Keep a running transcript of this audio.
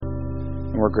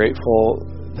And we're grateful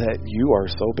that you are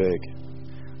so big.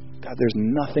 God, there's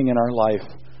nothing in our life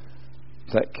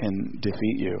that can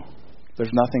defeat you.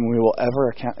 There's nothing we will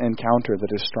ever encounter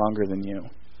that is stronger than you.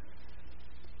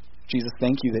 Jesus,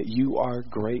 thank you that you are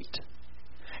great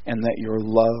and that your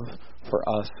love for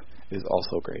us is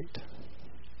also great.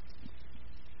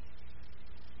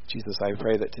 Jesus, I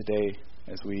pray that today,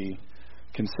 as we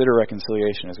consider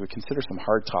reconciliation, as we consider some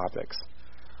hard topics,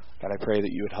 God, I pray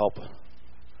that you would help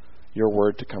your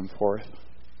word to come forth.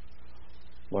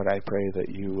 Lord, I pray that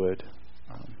you would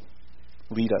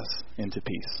lead us into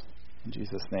peace. In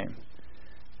Jesus' name,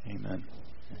 amen.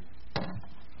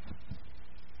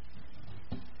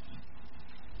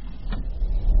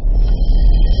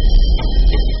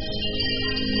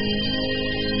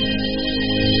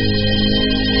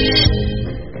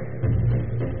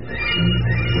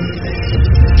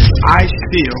 I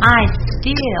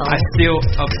still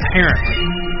apparently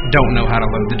don't know how to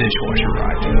load the dishwasher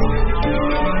right.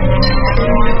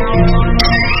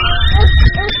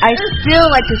 I still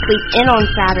like to sleep in on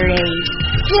Saturdays.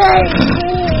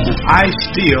 I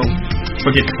still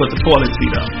forget to put the toilet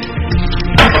seat up.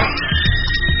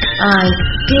 I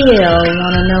still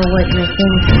want to know what you're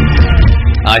thinking.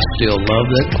 I still love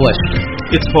that question.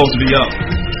 It's supposed to be up,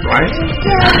 right?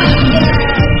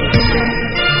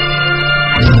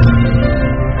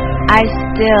 I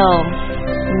still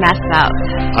mess up.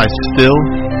 I still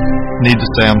need to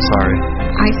say I'm sorry.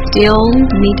 I still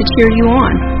need to cheer you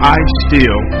on. I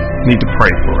still need to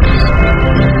pray for us.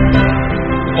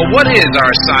 Well, what is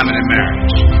our assignment in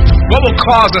marriage? What will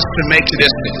cause us to make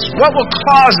distance? What will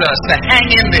cause us to hang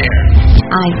in there?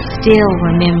 I still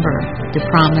remember the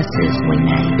promises we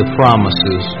made. The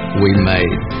promises we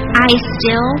made. I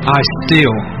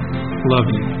still love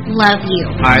you. Love you.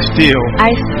 I still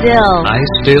do. I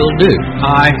still do.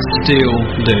 I still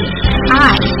do.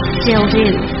 I still do.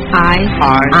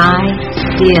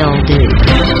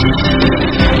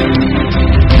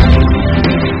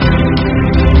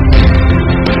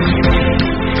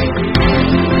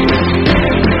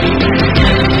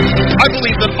 I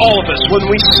believe that all of us, when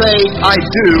we say I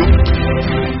do,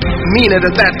 mean it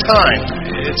at that time.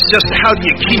 It's just how do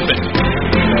you keep it?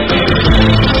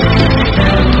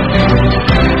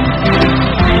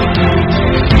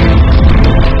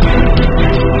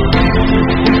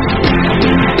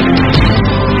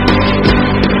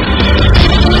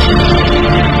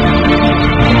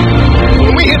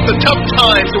 The tough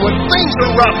times and when things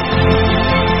are rough.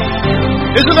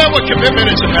 Isn't that what commitment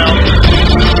is about?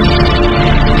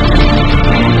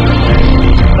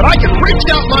 But I can reach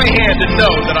out my hand and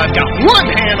know that I've got one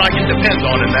hand I can depend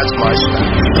on, and that's my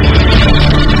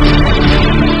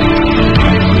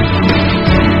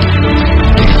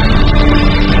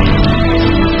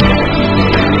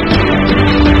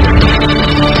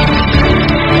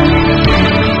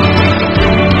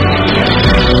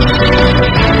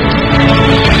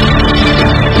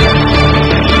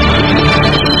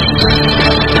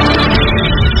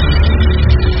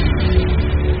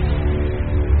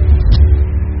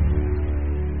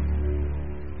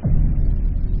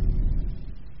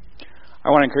I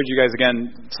want to encourage you guys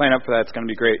again, sign up for that. It's going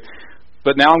to be great.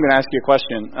 But now I'm going to ask you a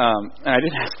question. And I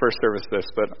didn't ask first service this,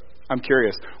 but I'm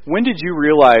curious. When did you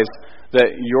realize that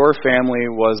your family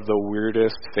was the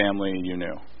weirdest family you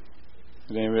knew?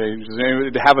 Does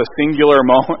anybody have a singular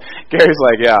moment? Gary's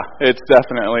like, yeah, it's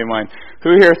definitely mine.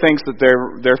 Who here thinks that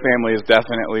their family is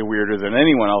definitely weirder than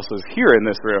anyone else's here in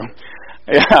this room?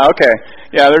 Yeah, okay.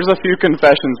 Yeah, there's a few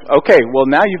confessions. Okay, well,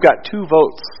 now you've got 2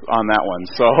 votes on that one.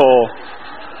 So,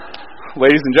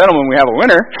 ladies and gentlemen, we have a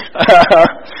winner.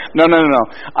 No.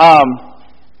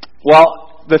 Well,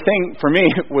 the thing for me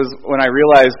was when I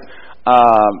realized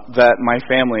that my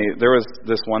family, there was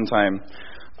this one time,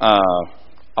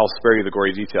 I'll spare you the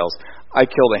gory details, I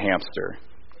killed a hamster.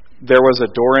 There was a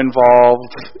door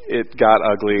involved. It got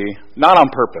ugly. Not on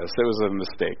purpose. It was a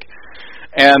mistake.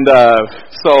 And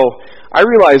so I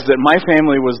realized that my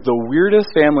family was the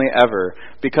weirdest family ever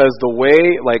because the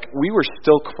way, we were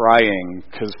still crying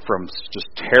from just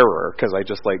terror because I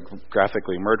just,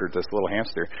 graphically murdered this little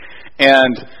hamster.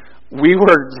 And we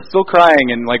were still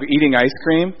crying and, eating ice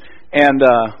cream. And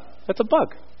that's a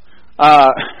bug.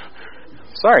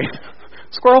 Sorry.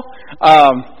 Squirrel.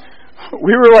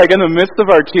 We were, in the midst of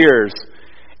our tears.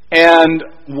 And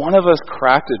one of us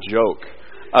cracked a joke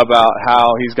about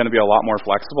how he's going to be a lot more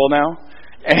flexible now.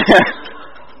 And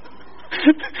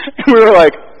we were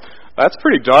like, that's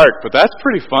pretty dark, but that's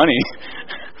pretty funny.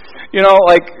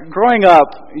 Growing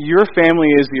up, your family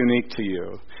is unique to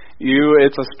you.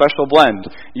 It's a special blend.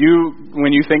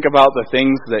 When you think about the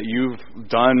things that you've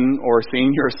done or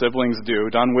seen your siblings do,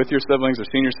 done with your siblings or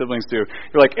seen your siblings do,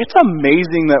 you're like, it's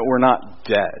amazing that we're not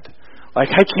dead. Like,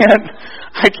 I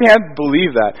can't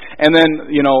believe that. And then,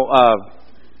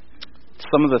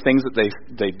 some of the things that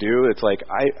they do, it's like,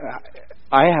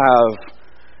 I have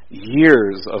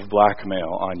years of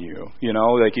blackmail on you.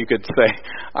 Like you could say,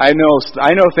 I know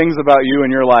things about you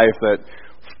in your life that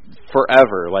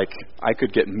forever, like I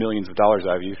could get millions of dollars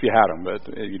out of you if you had them, but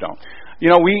you don't.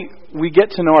 We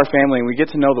get to know our family, and we get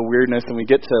to know the weirdness, and we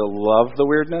get to love the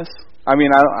weirdness. I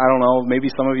mean, I don't know, maybe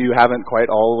some of you haven't quite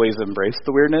always embraced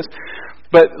the weirdness,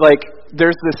 but like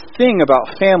there's this thing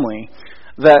about family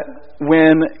that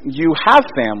when you have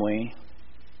family,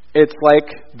 it's like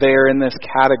they're in this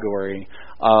category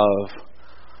of,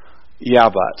 yeah,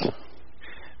 but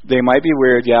they might be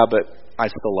weird, yeah, but I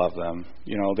still love them.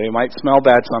 They might smell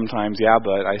bad sometimes, yeah,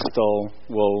 but I still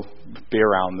will be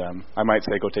around them. I might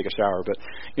say go take a shower, but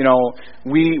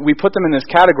we put them in this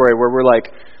category where we're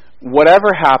like,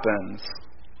 whatever happens,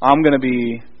 I'm going to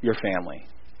be your family.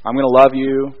 I'm going to love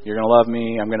you, you're going to love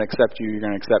me, I'm going to accept you, you're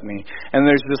going to accept me. And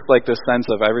there's just like this sense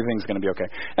of everything's going to be okay.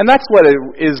 And that's what it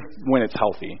is when it's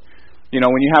healthy.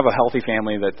 When you have a healthy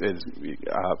family that is,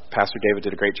 Pastor David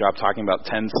did a great job talking about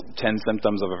 10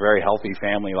 symptoms of a very healthy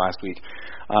family last week.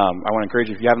 I want to encourage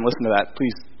you, if you haven't listened to that,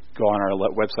 please go on our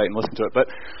website and listen to it. But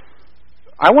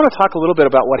I want to talk a little bit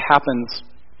about what happens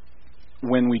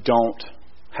when we don't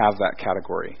have that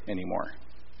category anymore.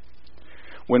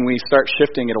 When we start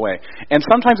shifting it away. And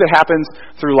sometimes it happens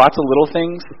through lots of little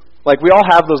things. Like we all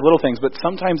have those little things, but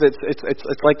sometimes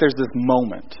it's like there's this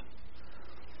moment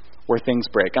where things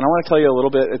break. And I want to tell you a little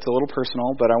bit, it's a little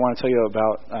personal, but I want to tell you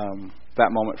about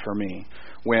that moment for me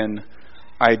when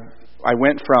I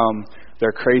went from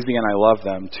they're crazy and I love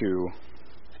them to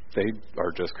they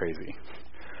are just crazy.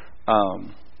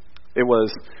 It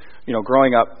was,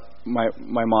 growing up, my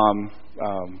mom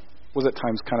was at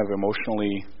times kind of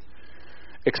emotionally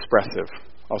expressive,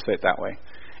 I'll say it that way.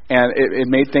 And it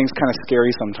made things kind of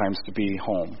scary sometimes to be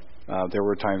home. There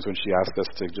were times when she asked us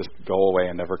to just go away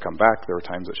and never come back. There were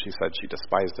times that she said she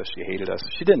despised us, she hated us.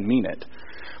 She didn't mean it.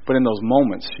 But in those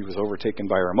moments, she was overtaken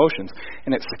by her emotions,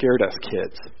 and it scared us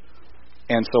kids.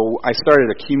 And so I started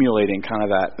accumulating kind of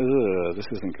that, this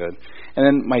isn't good. And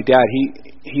then my dad,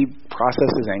 he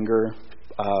processes anger.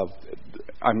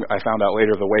 I found out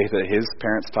later the way that his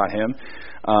parents taught him,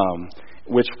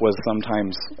 which was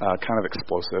sometimes kind of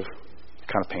explosive,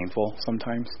 kind of painful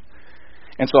sometimes.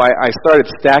 And so I started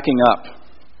stacking up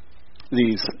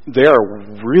these. They are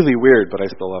really weird, but I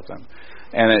still love them.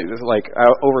 And it was like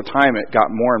over time it got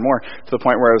more and more to the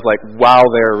point where I was like, wow,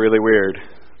 they're really weird,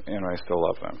 and I still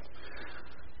love them.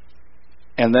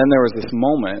 And then there was this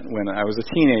moment when I was a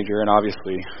teenager, and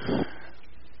obviously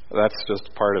that's just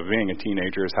part of being a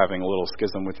teenager is having a little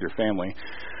schism with your family.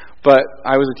 But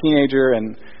I was a teenager,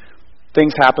 and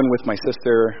things happened with my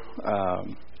sister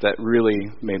that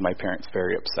really made my parents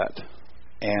very upset.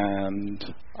 And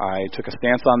I took a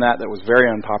stance on that was very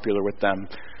unpopular with them,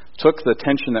 took the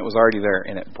tension that was already there,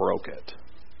 and it broke it.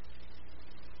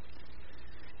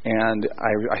 And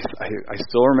I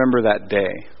still remember that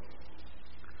day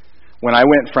when I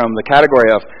went from the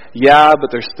category of, yeah,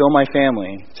 but they're still my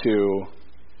family, to,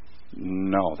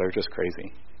 no, they're just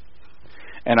crazy.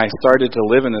 And I started to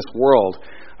live in this world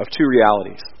of two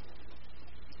realities.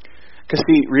 Because,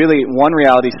 see, really, one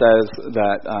reality says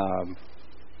that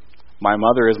my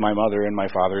mother is my mother and my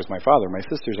father is my father. My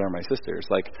sisters are my sisters.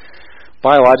 Like,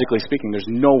 biologically speaking, there's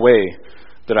no way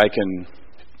that I can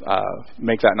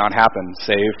make that not happen,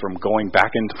 save from going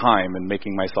back in time and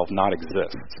making myself not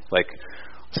exist. Like,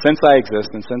 since I exist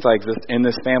and since I exist in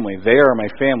this family, they are my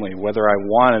family, whether I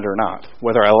want it or not.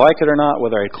 Whether I like it or not,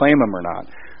 whether I claim them or not,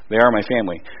 they are my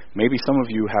family. Maybe some of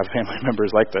you have family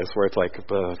members like this, where it's like,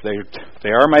 they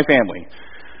are my family.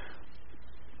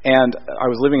 And I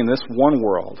was living in this one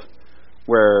world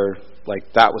where, like,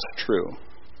 that was true.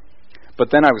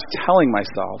 But then I was telling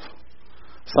myself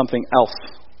something else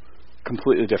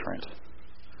completely different.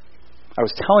 I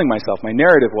was telling myself, my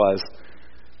narrative was,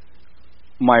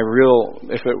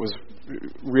 if it was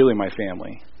really my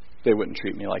family, they wouldn't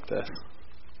treat me like this.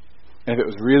 And if it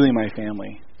was really my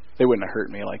family, they wouldn't have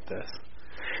hurt me like this.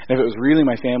 And if it was really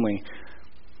my family,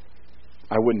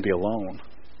 I wouldn't be alone.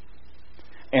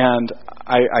 And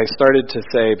I started to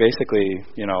say, basically,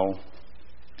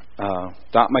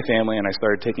 not my family, and I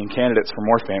started taking candidates for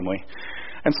more family.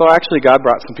 And so actually God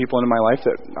brought some people into my life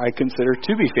that I consider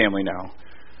to be family now.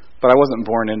 But I wasn't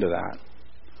born into that.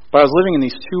 But I was living in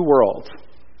these two worlds.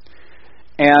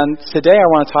 And today I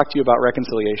want to talk to you about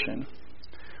reconciliation,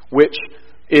 which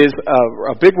is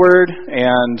a big word,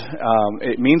 and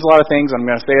it means a lot of things. I'm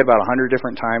going to say it about 100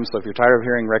 different times, so if you're tired of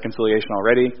hearing reconciliation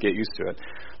already, get used to it.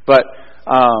 But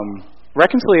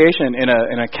reconciliation in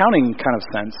an accounting kind of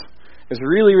sense is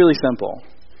really, really simple.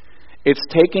 It's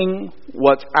taking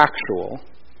what's actual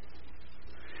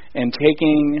and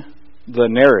taking the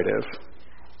narrative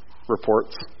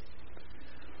reports,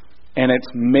 and it's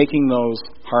making those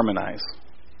harmonize.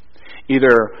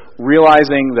 Either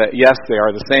realizing that, yes, they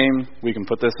are the same, we can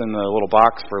put this in the little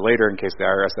box for later in case the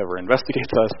IRS ever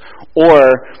investigates us,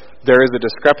 or there is a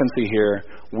discrepancy here,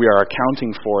 we are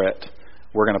accounting for it,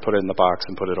 we're going to put it in the box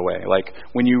and put it away. Like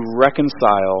when you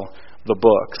reconcile the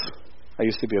books, I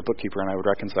used to be a bookkeeper and I would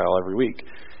reconcile every week,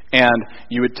 and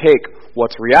you would take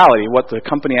what's reality, what the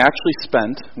company actually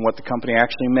spent and what the company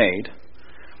actually made,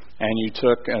 and you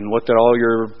took and looked at all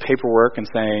your paperwork and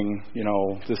saying,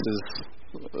 this is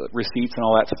receipts and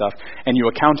all that stuff, and you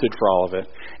accounted for all of it,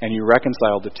 and you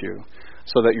reconciled the two,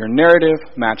 so that your narrative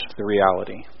matched the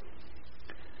reality.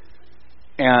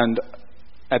 And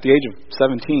at the age of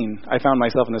 17, I found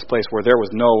myself in this place where there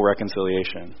was no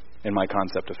reconciliation in my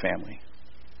concept of family.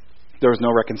 There was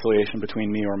no reconciliation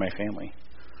between me or my family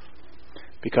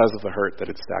because of the hurt that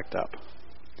had stacked up.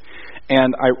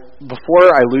 And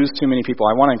before I lose too many people,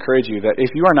 I want to encourage you that if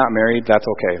you are not married, that's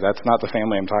okay. That's not the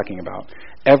family I'm talking about.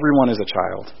 Everyone is a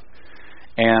child.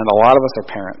 And a lot of us are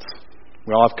parents.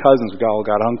 We all have cousins. We've all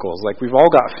got uncles. Like, we've all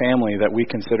got family that we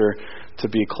consider to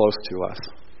be close to us.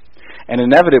 And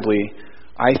inevitably,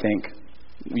 I think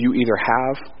you either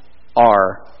have,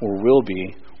 are, or will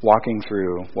be walking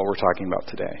through what we're talking about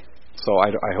today. So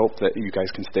I hope that you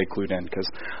guys can stay clued in, because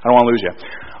I don't want to lose you.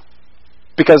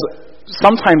 Because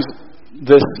sometimes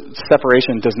this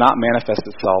separation does not manifest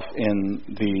itself in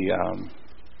the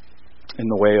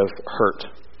way of hurt.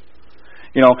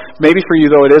 Maybe for you,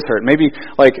 though, it is hurt. Maybe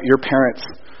like your parents,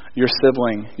 your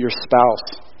sibling, your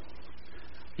spouse,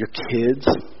 your kids,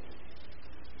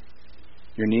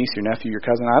 your niece, your nephew, your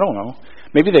cousin, I don't know.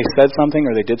 Maybe they said something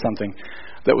or they did something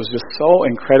that was just so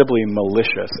incredibly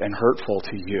malicious and hurtful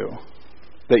to you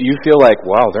that you feel like,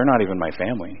 wow, they're not even my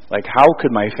family. Like, how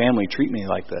could my family treat me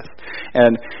like this?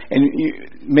 And you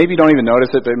maybe don't even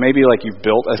notice it, but maybe like you've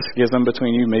built a schism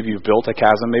between you. Maybe you've built a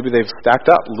chasm. Maybe they've stacked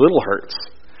up little hurts.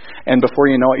 And before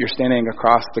you know it, you're standing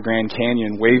across the Grand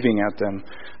Canyon waving at them,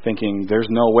 thinking, there's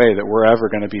no way that we're ever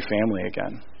going to be family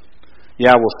again.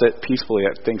 Yeah, we'll sit peacefully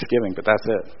at Thanksgiving, but that's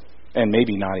it. And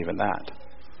maybe not even that.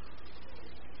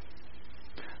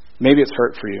 Maybe it's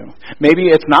hurt for you. Maybe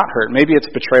it's not hurt. Maybe it's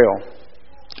betrayal.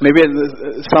 Maybe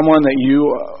it's someone that you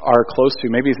are close to.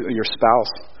 Maybe it's your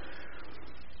spouse.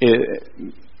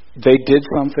 They did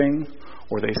something,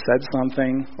 or they said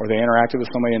something, or they interacted with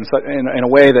somebody in a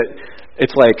way that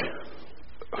it's like,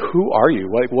 who are you?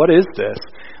 Like, what is this?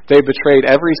 They betrayed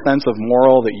every sense of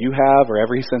moral that you have, or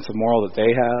every sense of moral that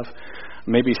they have.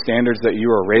 Maybe standards that you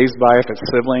were raised by, if it's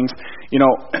siblings.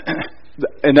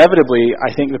 Inevitably,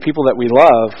 I think the people that we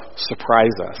love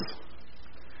surprise us.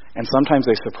 And sometimes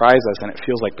they surprise us and it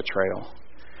feels like betrayal.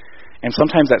 And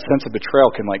sometimes that sense of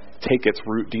betrayal can take its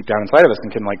root deep down inside of us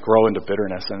and can grow into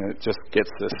bitterness, and it just gets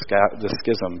this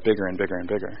schism bigger and bigger and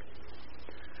bigger.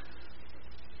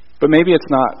 But maybe it's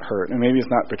not hurt, and maybe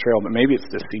it's not betrayal, but maybe it's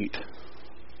deceit.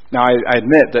 Now, I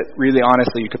admit that really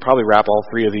honestly you could probably wrap all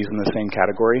three of these in the same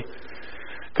category,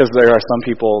 because there are some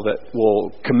people that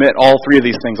will commit all three of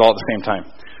these things all at the same time.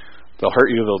 They'll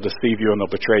hurt you, they'll deceive you, and they'll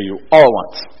betray you all at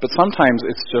once. But sometimes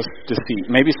it's just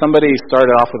deceit. Maybe somebody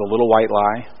started off with a little white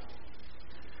lie.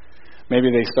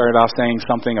 Maybe they started off saying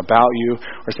something about you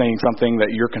or saying something that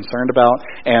you're concerned about,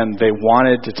 and they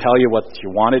wanted to tell you what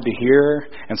you wanted to hear,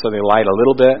 and so they lied a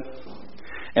little bit.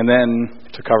 And then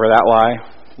to cover that lie,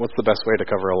 what's the best way to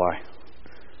cover a lie?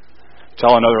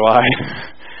 Tell another lie.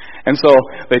 And so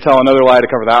they tell another lie to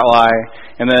cover that lie,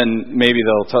 and then maybe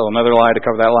they'll tell another lie to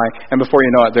cover that lie. And before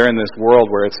you know it, they're in this world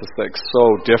where it's just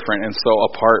so different and so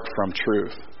apart from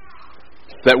truth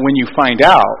that when you find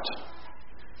out,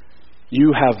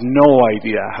 you have no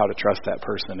idea how to trust that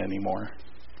person anymore.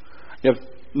 You have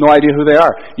no idea who they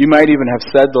are. You might even have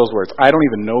said those words. I don't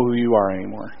even know who you are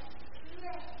anymore.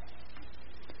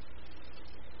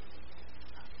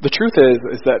 The truth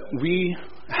is that we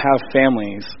have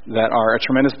families that are a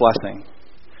tremendous blessing.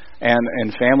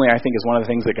 And family, I think, is one of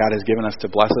the things that God has given us to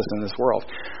bless us in this world.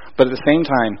 But at the same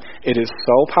time, it is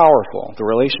so powerful, the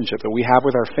relationship that we have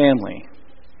with our family,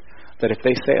 that if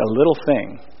they say a little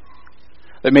thing,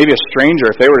 that maybe a stranger,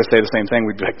 if they were to say the same thing,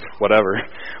 we'd be like, whatever.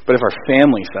 But if our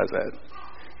family says it,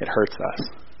 it hurts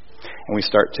us. And we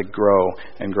start to grow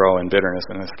in bitterness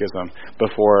and a schism.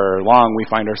 Before long, we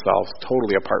find ourselves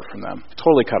totally apart from them,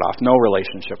 totally cut off, no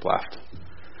relationship left.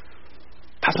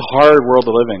 That's a hard world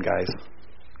to live in, guys.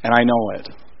 And I know it.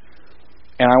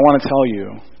 And I want to tell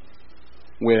you,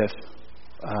 with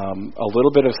a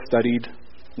little bit of studied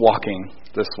walking,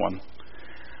 this one,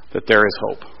 that there is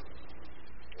hope.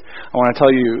 I want to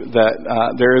tell you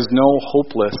that there is no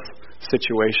hopeless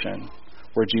situation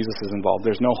where Jesus is involved.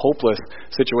 There's no hopeless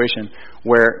situation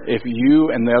where if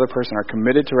you and the other person are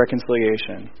committed to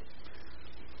reconciliation,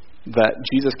 that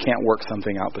Jesus can't work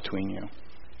something out between you.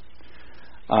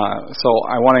 So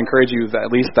I want to encourage you that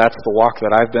at least that's the walk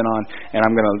that I've been on, and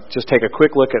I'm going to just take a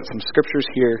quick look at some scriptures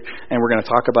here, and we're going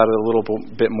to talk about it a little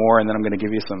bit more, and then I'm going to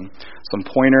give you some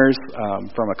pointers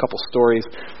from a couple stories.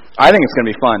 I think it's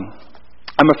going to be fun.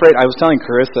 I'm afraid, I was telling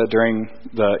Carissa during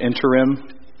the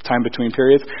interim time between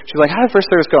periods, she's like, how did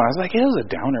first service go? And I was like, it was a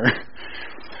downer.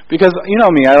 Because, you know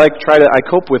me, I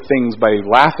cope with things by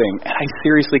laughing, and I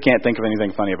seriously can't think of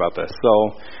anything funny about this.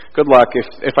 So, good luck.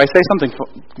 If I say something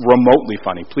remotely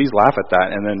funny, please laugh at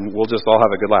that, and then we'll just all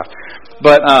have a good laugh.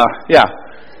 But, yeah.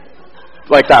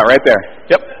 Like that, right there.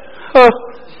 Yep.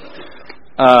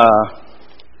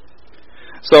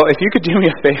 So, if you could do me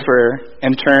a favor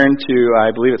and turn to,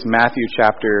 I believe it's Matthew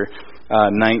chapter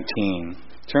 19.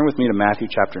 Turn with me to Matthew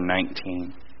chapter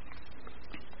 19.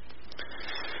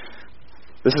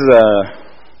 This is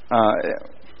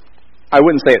I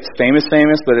wouldn't say it's famous,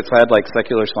 but it's had like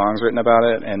secular songs written about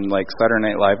it, and like Saturday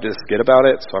Night Live did a skit about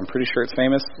it, so I'm pretty sure it's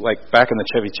famous, like back in the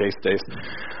Chevy Chase days.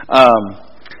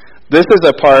 This is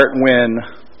a part when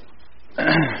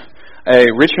a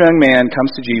rich young man comes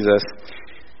to Jesus,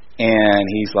 and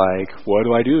he's like, what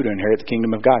do I do to inherit the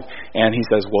kingdom of God? And he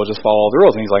says, well, just follow all the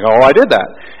rules. And he's like, oh, I did that.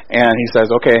 And he says,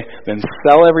 okay, then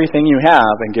sell everything you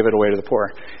have and give it away to the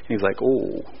poor. And he's like,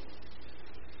 oh,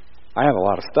 I have a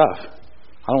lot of stuff.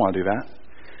 I don't want to do that.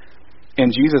 And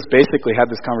Jesus basically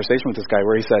had this conversation with this guy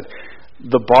where he said,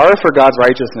 the bar for God's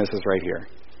righteousness is right here.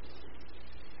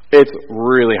 It's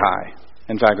really high.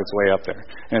 In fact, it's way up there.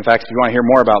 And in fact, if you want to hear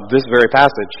more about this very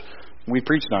passage, we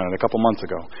preached on it a couple months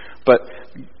ago. But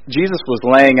Jesus was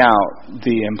laying out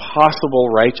the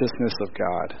impossible righteousness of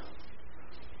God.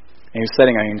 And he was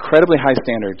setting an incredibly high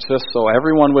standard just so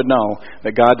everyone would know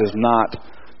that God does not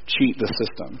cheat the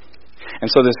system. And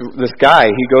so this guy,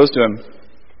 he goes to him,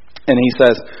 and he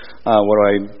says, what do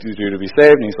I do to be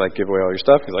saved? And he's like, give away all your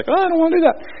stuff. He's like, oh, I don't want to do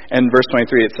that. And verse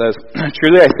 23, it says,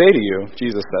 truly I say to you,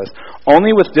 Jesus says,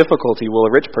 only with difficulty will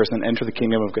a rich person enter the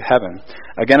kingdom of heaven.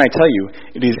 Again, I tell you,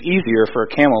 it is easier for a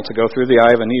camel to go through the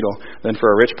eye of a needle than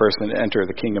for a rich person to enter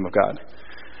the kingdom of God.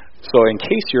 So in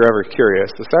case you're ever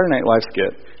curious, the Saturday Night Live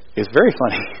skit is very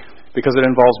funny because it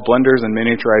involves blenders and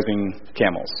miniaturizing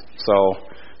camels. So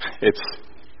it's...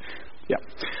 yeah.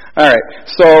 All right.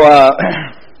 So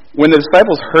when the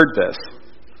disciples heard this,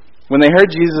 when they heard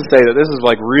Jesus say that this is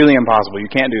like really impossible, you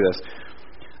can't do this,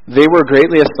 they were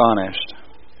greatly astonished.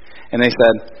 And they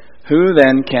said, who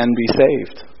then can be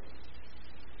saved?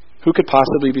 Who could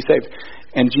possibly be saved?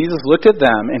 And Jesus looked at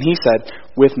them and he said,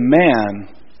 with man,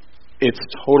 it's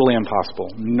totally impossible.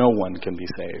 No one can be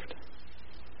saved.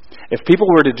 If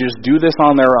people were to just do this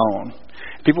on their own,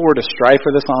 if people were to strive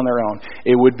for this on their own,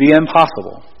 it would be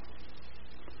impossible.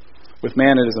 With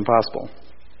man, it is impossible.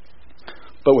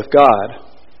 But with God,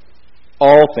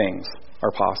 all things are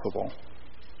possible.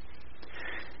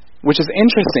 Which is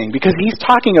interesting because he's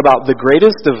talking about the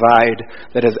greatest divide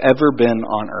that has ever been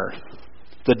on earth.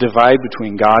 The divide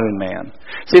between God and man.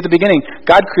 See, at the beginning,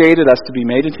 God created us to be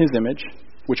made in his image,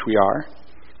 which we are.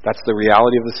 That's the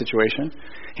reality of the situation.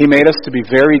 He made us to be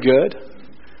very good.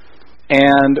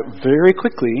 And very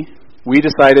quickly, we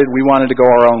decided we wanted to go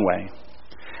our own way.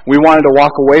 We wanted to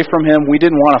walk away from him. We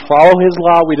didn't want to follow his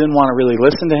law. We didn't want to really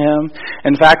listen to him.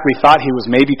 In fact, we thought he was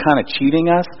maybe kind of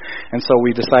cheating us. And so we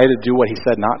decided to do what he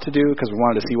said not to do because we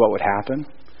wanted to see what would happen.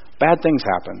 Bad things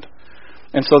happened.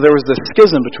 And so there was this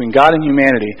schism between God and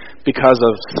humanity because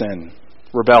of sin,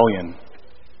 rebellion,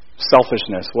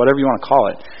 selfishness, whatever you want to call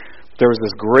it. There was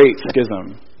this great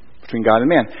schism between God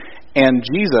and man. And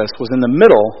Jesus was in the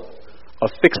middle of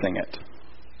fixing it.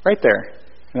 Right there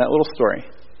in that little story.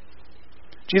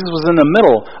 Jesus was in the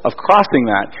middle of crossing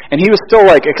that. And he was still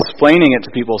like explaining it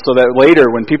to people so that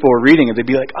later when people were reading it, they'd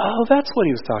be like, oh, that's what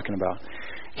he was talking about.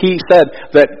 He said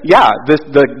that, yeah,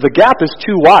 the gap is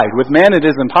too wide. With man it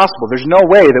is impossible. There's no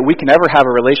way that we can ever have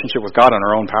a relationship with God on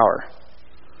our own power.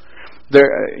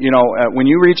 When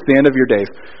you reach the end of your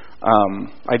days,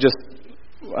 I just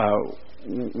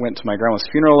went to my grandma's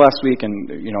funeral last week and,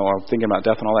 I'm thinking about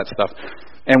death and all that stuff.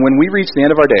 And when we reach the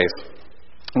end of our days,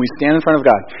 we stand in front of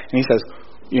God and he says,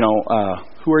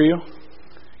 who are you?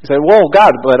 He said, well,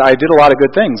 God, but I did a lot of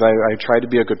good things. I tried to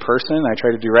be a good person. I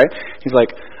tried to do right. He's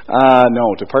like,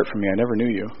 no, depart from me. I never knew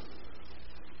you.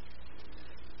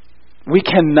 We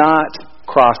cannot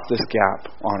cross this gap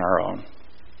on our own.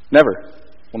 Never.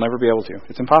 We'll never be able to.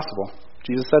 It's impossible.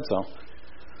 Jesus said so.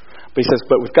 But he says,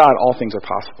 but with God, all things are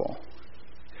possible.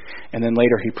 And then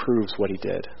later he proves what he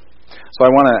did. So I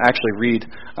want to actually read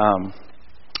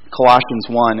Colossians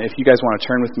 1. If you guys want to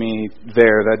turn with me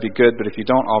there, that'd be good. But if you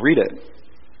don't, I'll read it.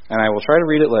 And I will try to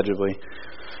read it legibly.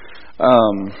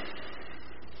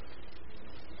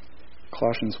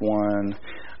 Colossians 1.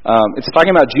 It's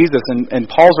talking about Jesus, and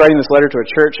Paul's writing this letter to a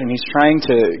church, and he's trying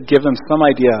to give them some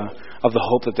idea of the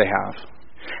hope that they have.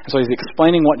 And so he's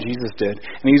explaining what Jesus did,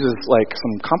 and he uses like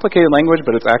some complicated language,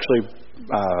 but it's actually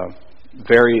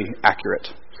very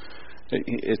accurate.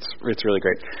 It's really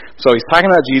great. So he's talking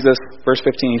about Jesus, verse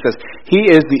 15. He says, "He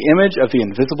is the image of the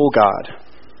invisible God.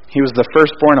 He was the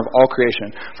firstborn of all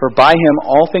creation. For by him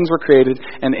all things were created,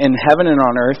 and in heaven and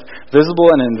on earth,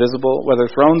 visible and invisible, whether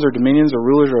thrones or dominions or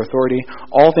rulers or authority,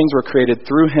 all things were created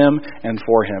through him and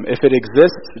for him. If it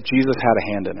exists, Jesus had a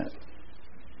hand in it."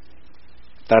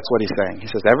 That's what he's saying. He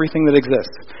says everything that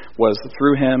exists was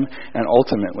through him and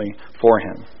ultimately for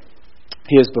him.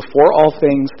 He is before all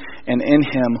things, and in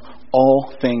him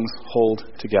all things hold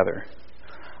together.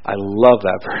 I love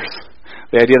that verse.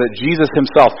 The idea that Jesus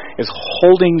himself is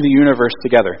holding the universe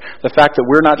together. The fact that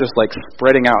we're not just like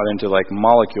spreading out into like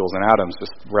molecules and atoms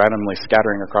just randomly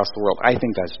scattering across the world. I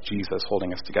think that's Jesus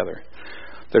holding us together.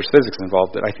 There's physics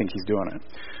involved, but I think he's doing it.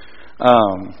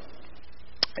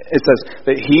 It says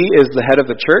that he is the head of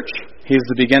the church. He is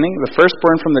the beginning, the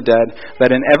firstborn from the dead,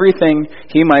 that in everything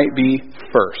he might be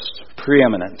first,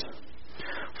 preeminent.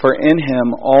 For in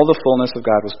him all the fullness of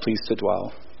God was pleased to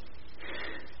dwell.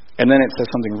 And then it says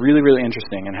something really, really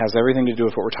interesting and has everything to do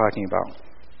with what we're talking about.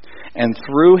 And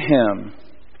through him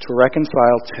to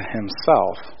reconcile to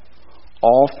himself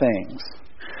all things,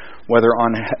 whether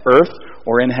on earth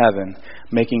or in heaven,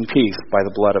 making peace by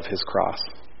the blood of his cross.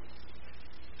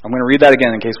 I'm going to read that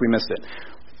again in case we missed it.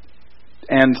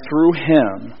 And through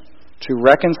him to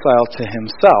reconcile to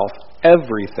himself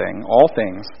everything, all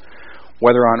things,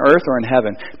 whether on earth or in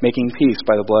heaven, making peace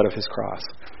by the blood of his cross.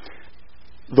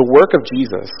 The work of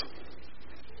Jesus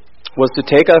was to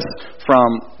take us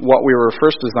from what we were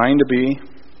first designed to be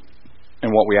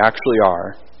and what we actually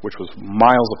are, which was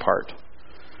miles apart.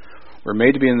 We were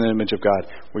made to be in the image of God.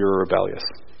 We were rebellious.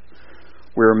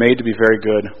 We were made to be very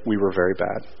good. We were very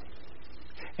bad.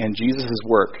 And Jesus'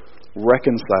 work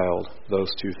reconciled those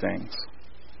two things.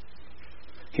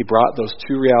 He brought those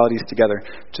two realities together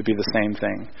to be the same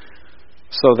thing,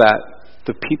 so that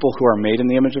the people who are made in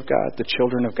the image of God, the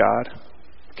children of God,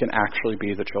 can actually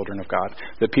be the children of God.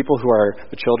 The people who are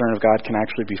the children of God can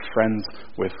actually be friends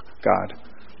with God.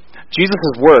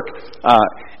 Jesus' work,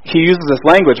 he uses this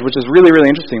language, which is really, really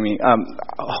interesting to me.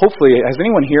 Hopefully, has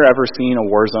anyone here ever seen a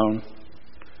war zone,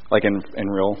 like in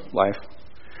real life?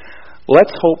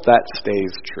 Let's hope that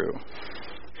stays true,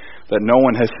 that no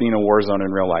one has seen a war zone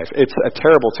in real life. It's a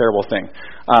terrible, terrible thing.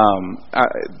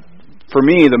 For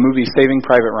me, the movie Saving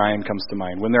Private Ryan comes to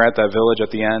mind. When they're at that village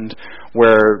at the end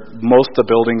where most of the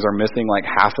buildings are missing like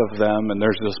half of them, and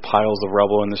there's just piles of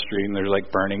rubble in the street, and there's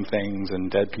like burning things and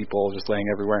dead people just laying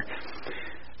everywhere.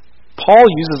 Paul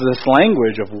uses this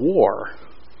language of war.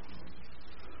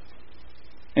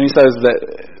 And he says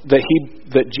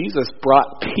that Jesus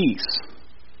brought peace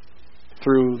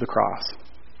through the cross.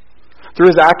 Through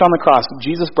his act on the cross,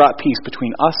 Jesus brought peace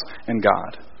between us and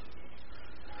God.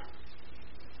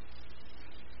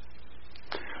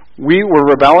 We were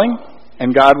rebelling,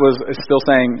 and God was still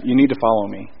saying, you need to follow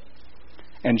me.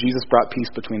 And Jesus brought peace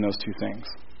between those two things.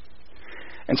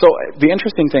 And so the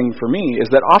interesting thing for me is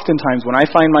that oftentimes when I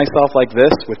find myself like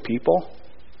this with people,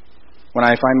 when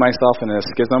I find myself in a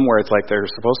schism where it's like they're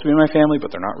supposed to be my family, but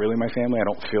they're not really my family, I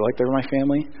don't feel like they're my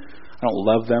family, I don't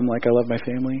love them like I love my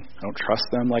family, I don't trust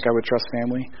them like I would trust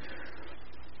family,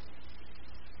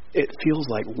 it feels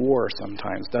like war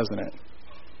sometimes, doesn't it?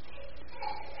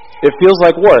 It feels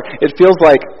like war. It feels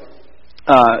like,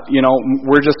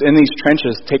 we're just in these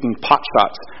trenches taking pot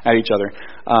shots at each other.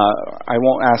 I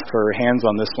won't ask for hands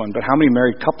on this one, but how many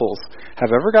married couples have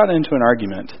ever gotten into an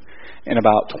argument, and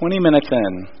about 20 minutes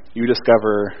in, you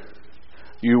discover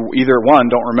you either, one,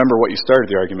 don't remember what you started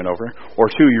the argument over, or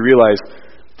two, you realize,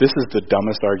 this is the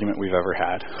dumbest argument we've ever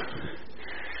had.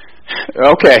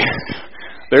 Okay.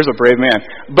 There's a brave man.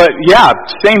 But yeah,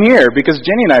 same here, because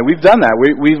Jenny and I, we've done that.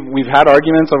 We've had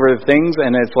arguments over things,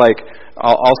 and it's like,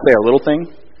 I'll say a little thing,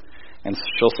 and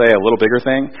she'll say a little bigger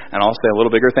thing, and I'll say a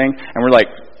little bigger thing, and we're like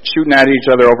shooting at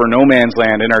each other over no man's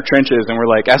land in our trenches, and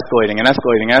we're like escalating. And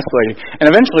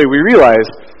eventually we realize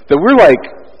that we're like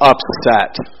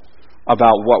upset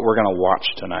about what we're going to watch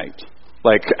tonight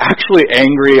like actually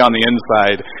angry on the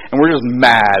inside, and we're just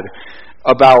mad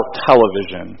about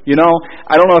television. You know,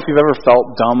 I don't know if you've ever felt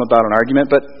dumb about an argument,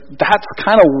 but that's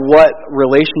kind of what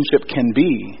relationship can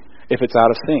be if it's out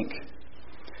of sync.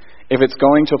 If it's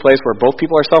going to a place where both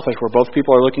people are selfish, where both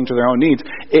people are looking to their own needs,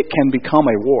 it can become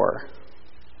a war.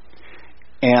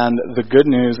 And the good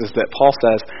news is that Paul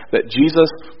says that Jesus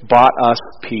bought us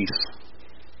peace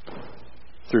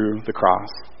through the cross.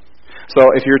 So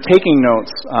if you're taking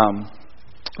notes,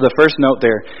 the first note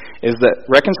there is that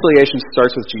reconciliation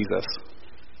starts with Jesus.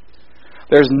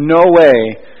 There's no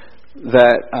way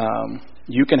that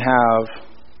you can have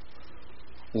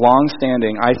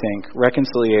long-standing, I think,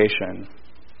 reconciliation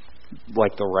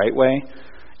like the right way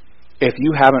if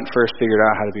you haven't first figured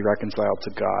out how to be reconciled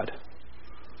to God.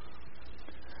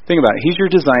 Think about it. He's your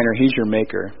designer. He's your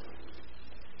maker.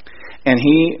 And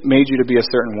He made you to be a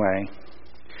certain way.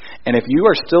 And if you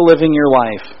are still living your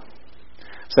life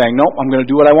saying, nope, I'm going to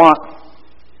do what I want.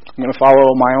 I'm going to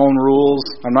follow my own rules.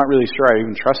 I'm not really sure I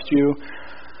even trust you.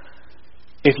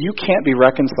 If you can't be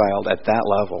reconciled at that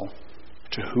level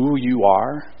to who you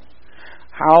are,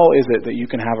 how is it that you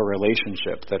can have a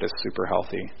relationship that is super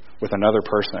healthy with another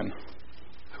person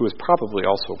who is probably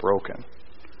also broken?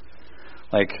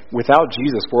 Like, without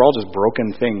Jesus, we're all just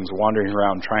broken things wandering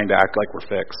around trying to act like we're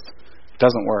fixed. It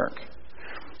doesn't work.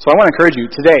 So I want to encourage you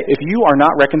today, if you are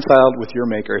not reconciled with your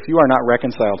Maker, if you are not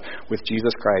reconciled with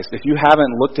Jesus Christ, if you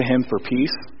haven't looked to Him for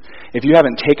peace, if you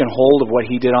haven't taken hold of what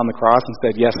He did on the cross and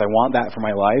said, yes, I want that for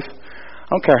my life, I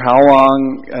don't care how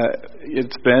long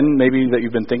it's been, maybe that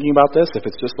you've been thinking about this, if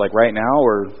it's just like right now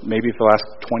or maybe for the last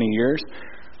 20 years,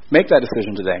 make that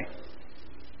decision today.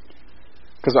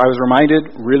 Because I was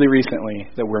reminded really recently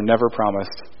that we're never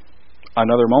promised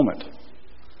another moment.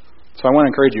 So I want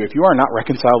to encourage you, if you are not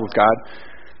reconciled with God,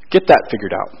 get that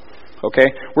figured out. Okay?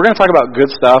 We're going to talk about good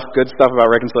stuff about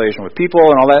reconciliation with people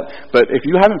and all that, but if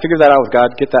you haven't figured that out with God,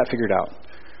 get that figured out.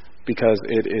 Because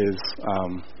it is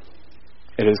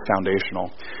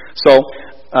foundational. So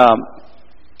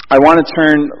I want to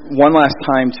turn one last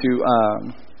time to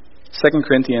 2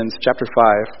 Corinthians chapter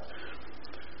 5.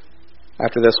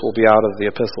 After this, we'll be out of the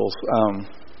epistles.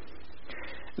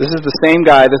 This is the same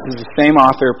guy. This is the same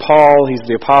author, Paul. He's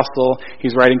the apostle.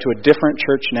 He's writing to a different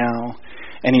church now.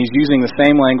 And he's using the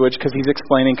same language because he's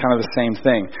explaining kind of the same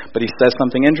thing. But he says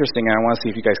something interesting, and I want to see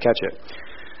if you guys catch it.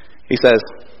 He says,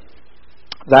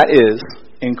 that is,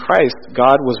 in Christ,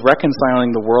 God was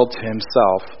reconciling the world to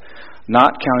Himself,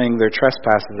 not counting their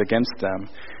trespasses against them,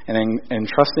 and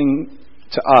entrusting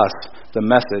to us the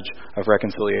message of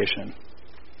reconciliation.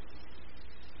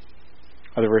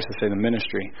 Other verses say the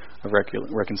ministry of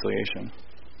reconciliation.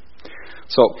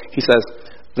 So he says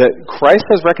that Christ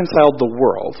has reconciled the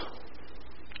world.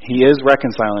 He is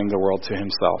reconciling the world to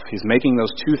Himself. He's making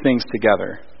those two things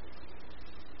together.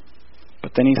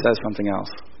 But then he says something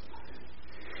else.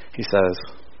 He says,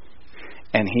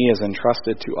 and He has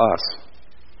entrusted to us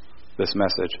this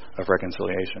message of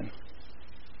reconciliation.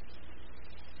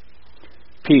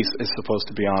 Peace is supposed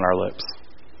to be on our lips.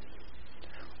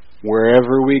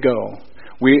 Wherever we go,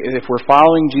 if we're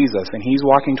following Jesus and He's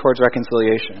walking towards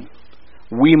reconciliation,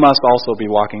 we must also be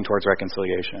walking towards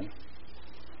reconciliation.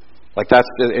 Like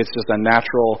it's just a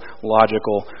natural,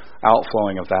 logical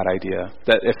outflowing of that idea.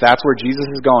 That if that's where Jesus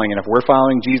is going, and if we're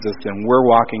following Jesus, then we're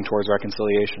walking towards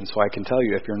reconciliation. So I can tell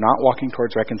you, if you're not walking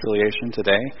towards reconciliation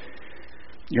today,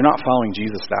 you're not following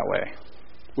Jesus that way.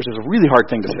 Which is a really hard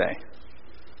thing to say.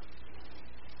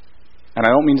 And I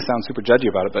don't mean to sound super judgy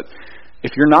about it, but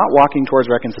if you're not walking towards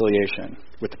reconciliation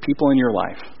with the people in your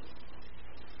life,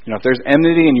 if there's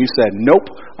enmity and you said, nope,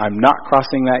 I'm not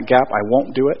crossing that gap, I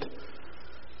won't do it,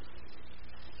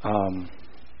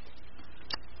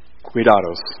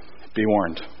 cuidados, be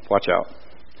warned, watch out.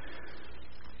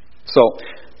 So,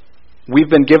 we've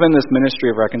been given this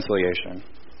ministry of reconciliation.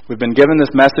 We've been given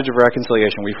this message of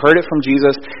reconciliation. We've heard it from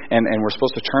Jesus, and we're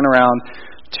supposed to turn around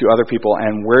to other people,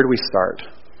 and where do we start?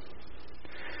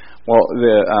 Well,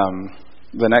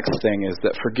 the next thing is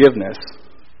that forgiveness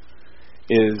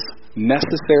is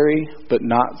necessary but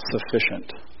not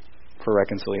sufficient for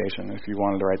reconciliation. If you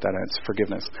wanted to write that in, it's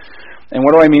forgiveness. And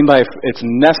what do I mean by it's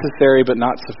necessary but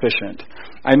not sufficient?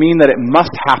 I mean that it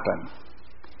must happen.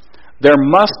 There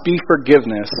must be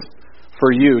forgiveness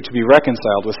for you to be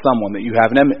reconciled with someone that you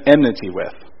have an enmity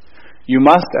with. You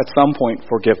must at some point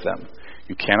forgive them.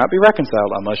 You cannot be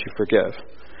reconciled unless you forgive.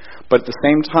 But at the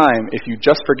same time, if you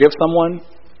just forgive someone,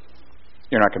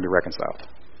 you're not going to be reconciled.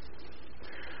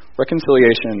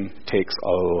 Reconciliation takes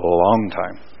a long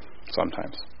time,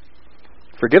 sometimes.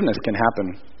 Forgiveness can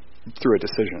happen through a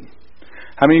decision.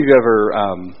 How many of you ever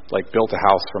built a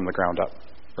house from the ground up?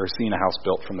 or seen a house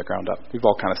built from the ground up. We've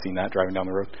all kind of seen that driving down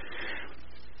the road.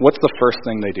 What's the first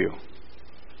thing they do?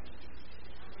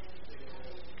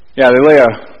 Yeah, they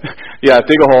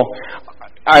dig a hole.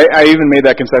 I even made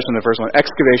that concession in the first one.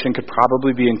 Excavation could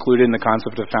probably be included in the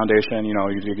concept of foundation. You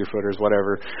dig your footers,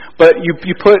 whatever. But you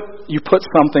put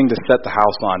something to set the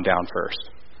house on down first.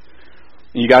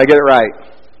 And you got to get it right.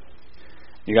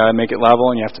 You got to make it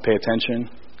level, and you have to pay attention.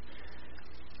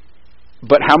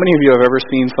 But how many of you have ever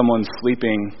seen someone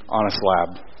sleeping on a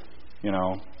slab?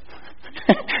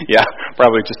 Yeah,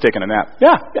 probably just taking a nap.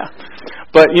 Yeah.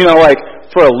 But,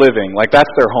 for a living, that's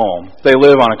their home. They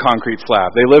live on a concrete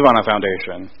slab. They live on a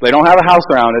foundation. They don't have a house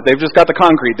around it. They've just got the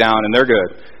concrete down, and they're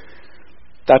good.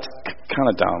 That's kind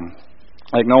of dumb.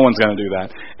 No one's going to do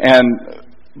that.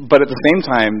 But at the same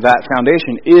time, that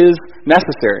foundation is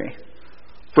necessary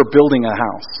for building a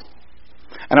house.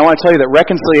 And I want to tell you that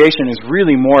reconciliation is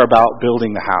really more about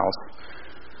building the house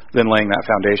than laying that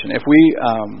foundation. If we...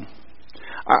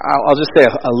 I'll just say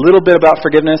a little bit about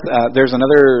forgiveness. There's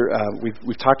another,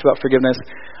 we've talked about forgiveness,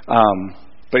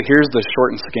 but here's the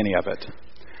short and skinny of it.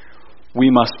 We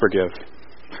must forgive.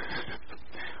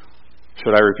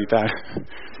 Should I repeat that?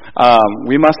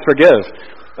 We must forgive.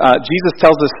 Jesus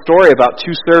tells this story about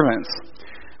two servants,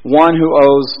 one who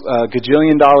owes $1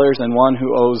 gajillion and one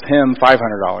who owes him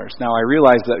 $500. Now, I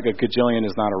realize that a gajillion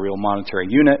is not a real monetary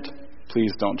unit.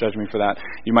 Please don't judge me for that.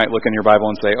 You might look in your Bible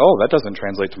and say, oh, that doesn't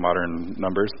translate to modern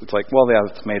numbers. It's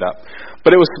it's made up.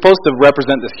 But it was supposed to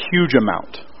represent this huge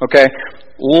amount, okay?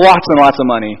 Lots and lots of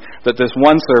money that this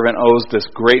one servant owes this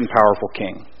great and powerful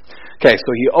king. Okay, so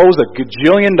he owes $1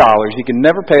 gajillion. He can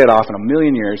never pay it off in a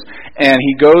million years. And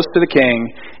he goes to the king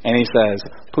and he says,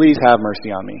 please have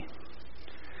mercy on me.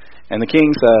 And the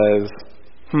king says,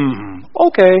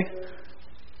 okay.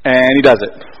 And he does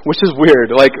it, which is weird.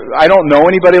 I don't know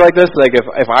anybody like this.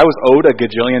 If I was owed $1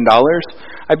 gajillion,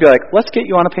 I'd be like, let's get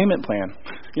you on a payment plan.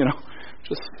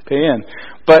 Just pay in.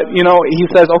 But, he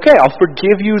says, okay, I'll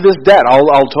forgive you this debt.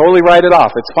 I'll totally write it off.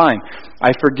 It's fine.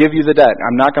 I forgive you the debt.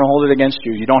 I'm not going to hold it against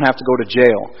you. You don't have to go to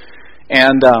jail.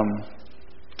 And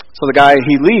so the guy,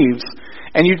 he leaves.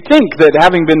 And you'd think that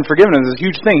having been forgiven is a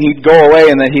huge thing. He'd go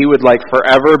away and that he would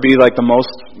forever be the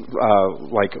most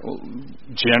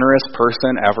generous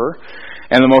person ever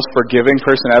and the most forgiving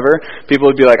person ever. People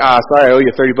would be like, sorry, I owe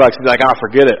you $30. He'd be like,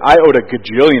 forget it. I owed $1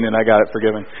 gajillion and I got it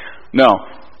forgiven. No.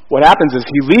 What happens is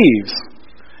he leaves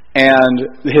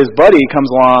and his buddy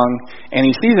comes along and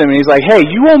he sees him and he's like, hey,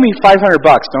 you owe me $500,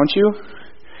 don't you?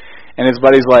 And his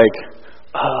buddy's like,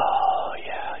 oh,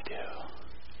 yeah, I do.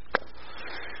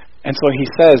 And so he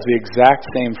says the exact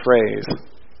same phrase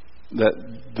that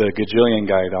the $1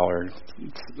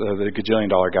 gajillion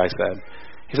dollar guy said.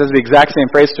 He says the exact same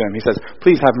phrase to him. He says,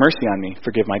 please have mercy on me,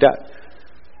 forgive my debt.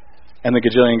 And the $1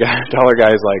 gajillion dollar guy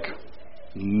is like,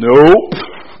 nope,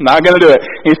 not going to do it.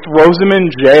 He throws him in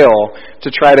jail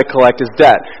to try to collect his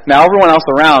debt. Now everyone else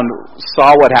around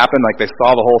saw what happened, they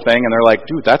saw the whole thing, and they're like,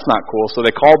 dude, that's not cool. So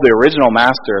they called the original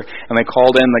master, and they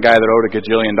called in the guy that owed $1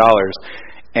 gajillion.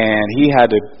 And he had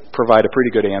to provide a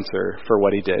pretty good answer for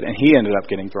what he did. And he ended up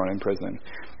getting thrown in prison.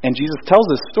 And Jesus tells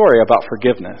this story about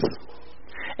forgiveness.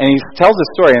 And he tells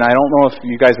this story, and I don't know if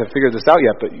you guys have figured this out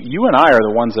yet, but you and I are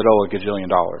the ones that owe $1 gajillion.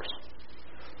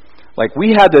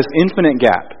 We had this infinite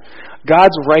gap.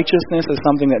 God's righteousness is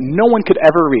something that no one could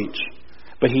ever reach,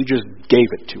 but he just gave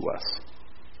it to us.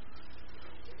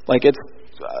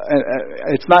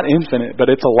 It's not infinite, but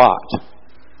it's a lot.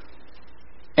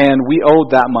 And we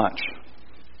owed that much.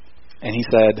 And he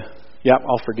said, yep,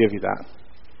 I'll forgive you that.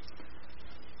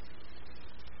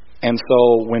 And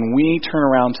so when we turn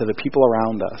around to the people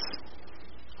around us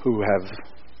who have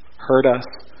hurt us,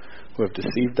 who have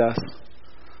deceived us,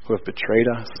 who have betrayed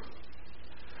us,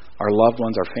 our loved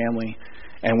ones, our family,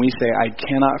 and we say, I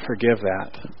cannot forgive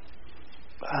that,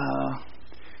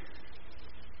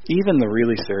 even the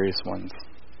really serious ones,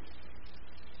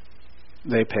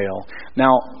 they pale.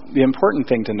 Now, the important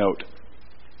thing to note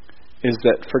is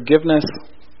that forgiveness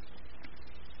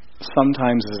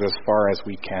sometimes is as far as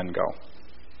we can go.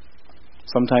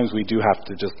 Sometimes we do have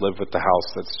to just live with the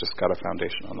house that's just got a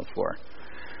foundation on the floor.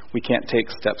 We can't take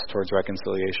steps towards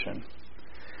reconciliation.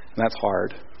 And that's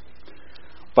hard.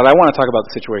 But I want to talk about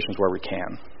the situations where we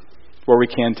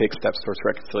can take steps towards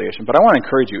reconciliation. But I want to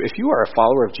encourage you, if you are a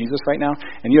follower of Jesus right now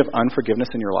and you have unforgiveness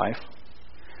in your life,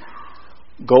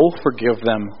 go forgive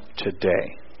them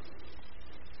today.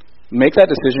 Make that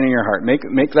decision in your heart.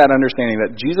 Make that understanding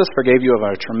that Jesus forgave you of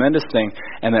a tremendous thing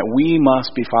and that we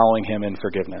must be following him in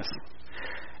forgiveness.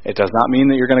 It does not mean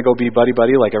that you're going to go be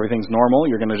buddy-buddy like everything's normal.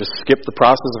 You're going to just skip the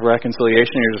process of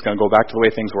reconciliation. You're just going to go back to the way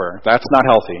things were. That's not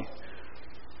healthy.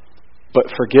 But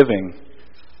forgiving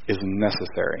is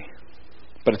necessary,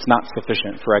 but it's not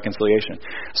sufficient for reconciliation.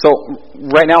 So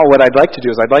right now what I'd like to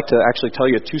do is I'd like to actually tell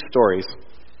you 2 stories,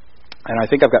 and I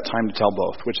think I've got time to tell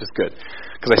both, which is good,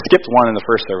 because I skipped one in the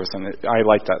first service, and I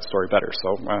like that story better.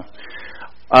 So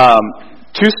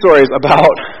 2 stories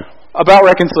about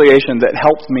reconciliation that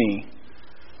helped me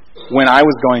when I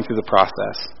was going through the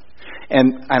process.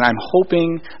 And I'm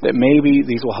hoping that maybe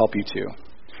these will help you too.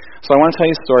 So I want to tell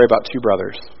you a story about 2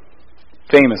 brothers,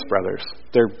 famous brothers.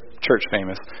 They're church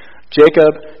famous.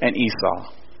 Jacob and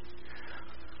Esau.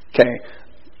 Okay,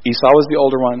 Esau was the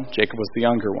older one. Jacob was the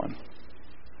younger one.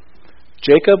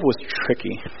 Jacob was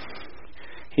tricky.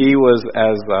 He was,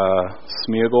 as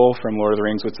Smeagol from Lord of the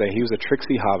Rings would say, he was a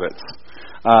tricksy hobbit.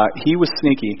 He was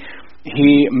sneaky.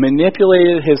 He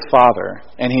manipulated his father,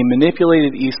 and he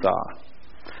manipulated Esau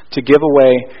to give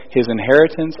away his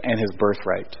inheritance and his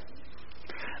birthright.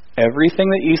 Everything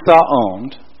that Esau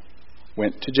owned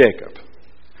went to Jacob.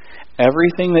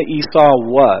 Everything that Esau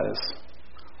was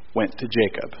went to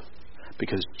Jacob,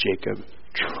 because Jacob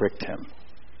tricked him.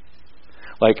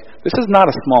 Like, this is not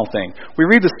a small thing. We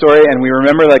read the story and we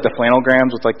remember like the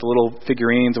flannelgrams with like the little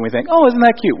figurines, and we think, oh, isn't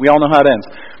that cute? We all know how it ends.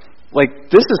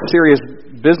 Like, this is serious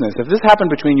business. If this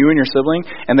happened between you and your sibling,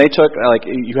 and they took, like,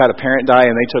 you had a parent die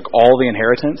and they took all the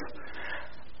inheritance,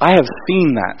 I have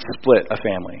seen that split a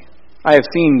family. I have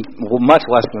seen much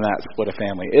less than that split a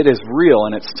family. It is real,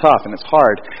 and it's tough, and it's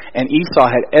hard. And Esau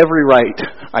had every right,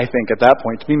 I think, at that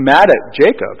point, to be mad at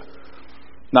Jacob.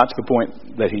 Not to the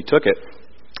point that he took it.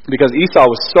 Because Esau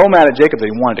was so mad at Jacob that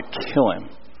he wanted to kill him.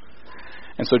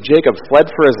 And so Jacob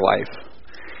fled for his life.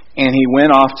 And he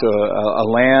went off to a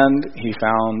land. He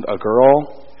found a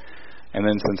girl. And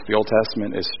then, since the Old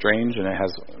Testament is strange and it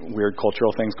has weird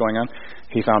cultural things going on,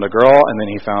 he found a girl, and then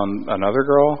he found another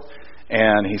girl.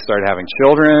 And he started having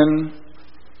children,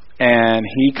 and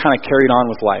he kind of carried on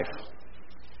with life.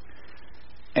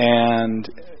 And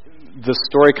the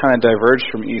story kind of diverged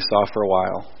from Esau for a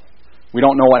while. We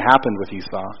don't know what happened with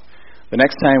Esau. The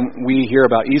next time we hear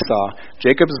about Esau,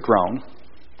 Jacob's grown.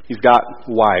 He's got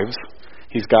wives.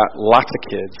 He's got lots of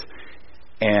kids.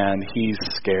 And he's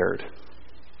scared.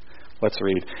 Let's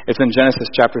read. It's in Genesis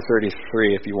chapter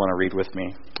 33 if you want to read with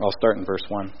me. I'll start in verse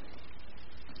 1.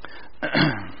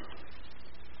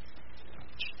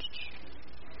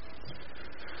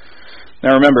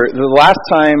 Now remember, the last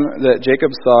time that Jacob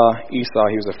saw Esau,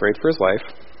 he was afraid for his life.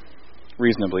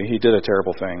 Reasonably, he did a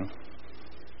terrible thing.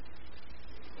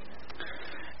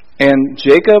 And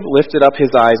Jacob lifted up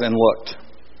his eyes and looked,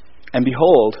 and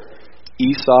behold,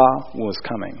 Esau was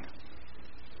coming,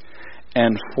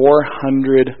 and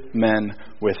 400 men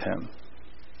with him.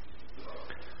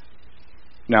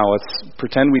 Now let's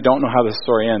pretend we don't know how this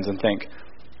story ends and think,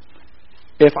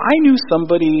 if I knew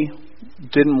somebody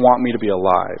didn't want me to be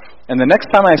alive, and the next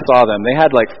time I saw them, they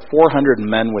had like 400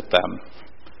 men with them,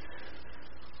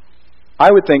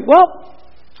 I would think, well,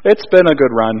 it's been a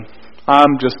good run.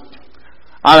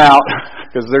 I'm out,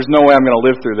 because there's no way I'm going to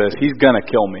live through this. He's going to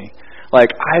kill me.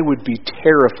 Like, I would be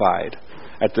terrified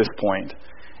at this point.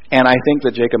 And I think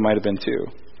that Jacob might have been too.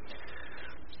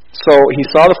 So he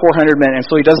saw the 400 men, and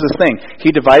so he does this thing. He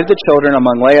divided the children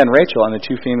among Leah and Rachel and the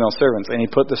 2 female servants, and he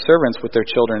put the servants with their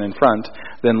children in front,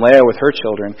 then Leah with her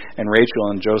children, and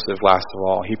Rachel and Joseph last of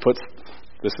all. He puts,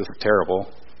 this is terrible,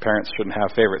 parents shouldn't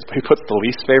have favorites, but he puts the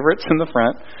least favorites in the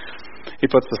front, he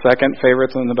puts the second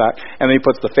favorites in the back, and then he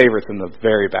puts the favorites in the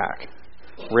very back.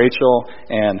 Rachel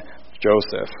and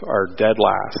Joseph are dead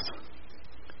last,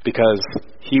 because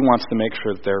he wants to make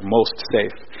sure that they're most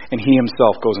safe, and he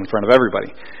himself goes in front of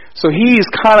everybody. So he's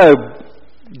kind of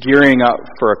gearing up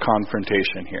for a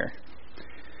confrontation here.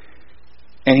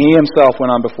 And he himself went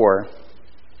on before,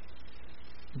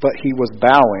 but he was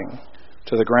bowing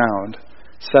to the ground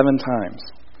 7 times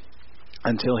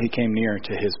until he came near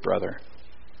to his brother.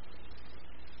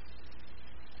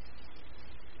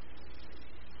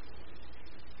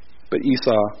 But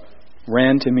Esau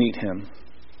ran to meet him,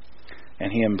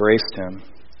 and he embraced him,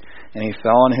 and he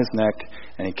fell on his neck,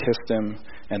 and he kissed him,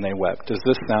 and they wept. Does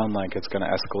this sound like it's going to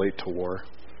escalate to war?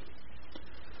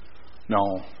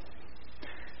 No.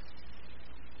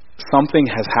 Something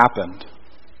has happened.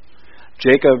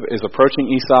 Jacob is approaching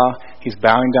Esau. He's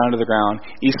bowing down to the ground.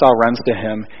 Esau runs to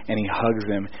him, and he hugs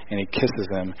him, and he kisses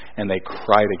him, and they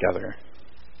cry together.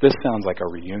 This sounds like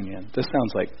a reunion. This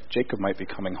sounds like Jacob might be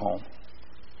coming home.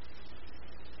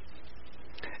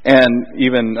 And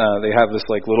even they have this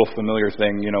like little familiar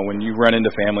thing, you know, when you run into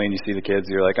family and you see the kids,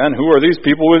 you're like, and who are these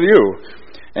people with you?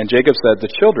 And Jacob said,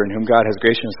 the children whom God has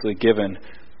graciously given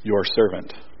your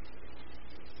servant.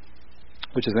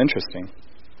 Which is interesting.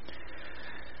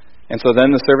 And so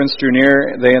then the servants drew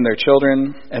near, they and their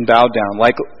children, and bowed down.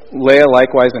 Like Leah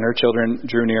likewise and her children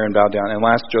drew near and bowed down. And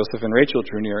last Joseph and Rachel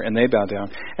drew near, and they bowed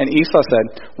down. And Esau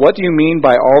said, "What do you mean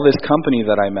by all this company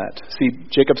that I met?" See,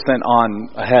 Jacob sent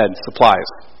on ahead supplies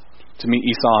to meet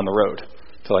Esau on the road,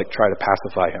 to try to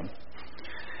pacify him.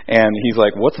 And he's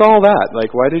like, "What's all that?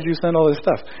 Why did you send all this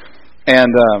stuff?"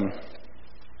 And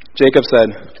Jacob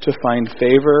said, "To find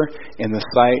favor in the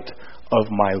sight of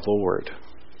my Lord."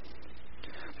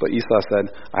 But Esau said,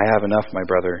 "I have enough, my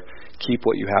brother. Keep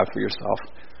what you have for yourself."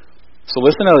 So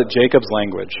listen to Jacob's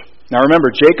language. Now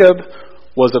remember, Jacob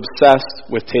was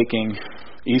obsessed with taking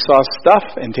Esau's stuff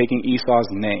and taking Esau's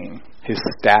name, his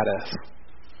status.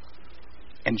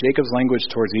 And Jacob's language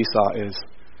towards Esau is,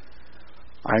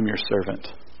 "I'm your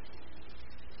servant.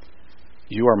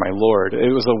 You are my Lord."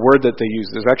 It was a word that they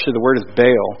used. The word is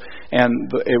Baal, and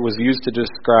it was used to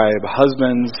describe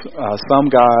husbands, some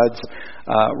gods,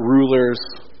 rulers,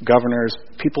 governors,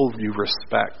 people you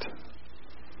respect.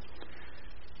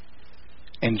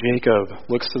 And Jacob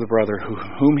looks to the brother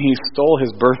whom he stole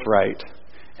his birthright,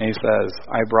 and he says,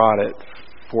 "I brought it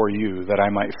for you that I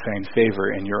might find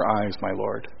favor in your eyes, my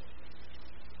Lord."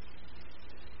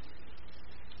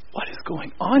 What is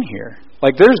going on here?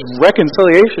 There's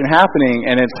reconciliation happening,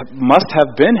 and it must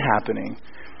have been happening.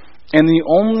 And the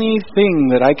only thing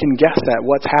that I can guess at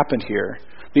what's happened here,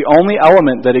 the only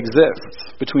element that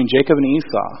exists between Jacob and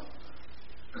Esau,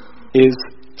 is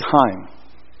time.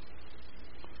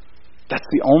 That's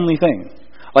the only thing.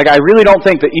 I really don't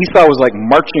think that Esau was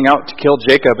marching out to kill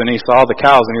Jacob, and he saw the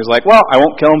cows, and he was like, "Well, I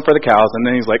won't kill him for the cows." And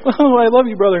then he's like, "Oh, I love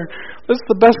you, brother. This is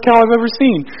the best cow I've ever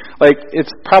seen."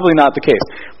 It's probably not the case.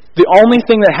 The only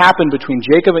thing that happened between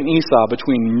Jacob and Esau,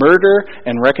 between murder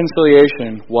and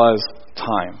reconciliation, was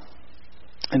time.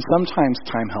 And sometimes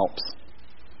time helps.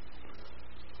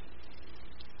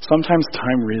 Sometimes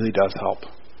time really does help.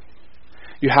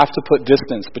 You have to put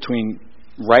distance between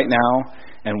right now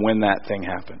and when that thing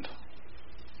happened.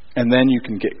 And then you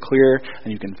can get clear,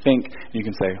 and you can think, and you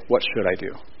can say, what should I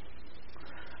do?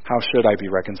 How should I be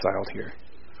reconciled here?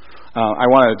 I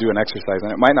want to do an exercise,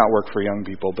 and it might not work for young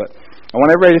people, but I want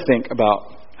everybody to think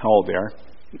about how old they are.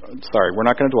 Sorry, we're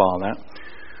not going to dwell on that.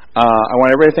 I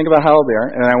want everybody to think about how old they are,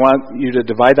 and I want you to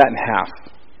divide that in half.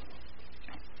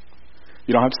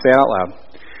 You don't have to say it out loud.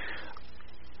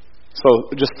 So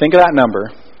just think of that number,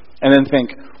 and then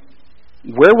think,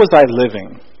 where was I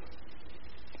living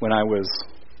when I was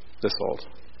this old?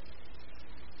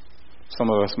 Some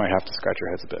of us might have to scratch our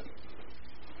heads a bit.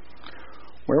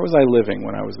 Where was I living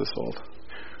when I was this old?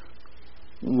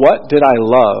 What did I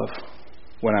love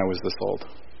when I was this old?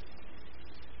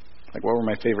 What were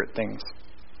my favorite things?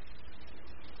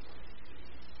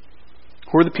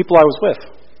 Who were the people I was with?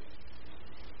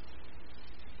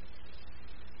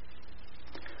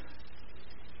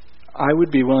 I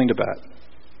would be willing to bet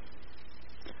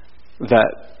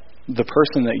that the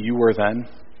person that you were then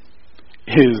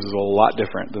is a lot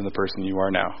different than the person you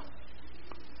are now.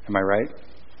 Am I right?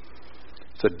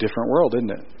 It's a different world, isn't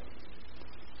it?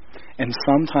 And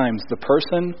sometimes the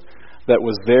person that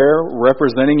was there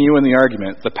representing you in the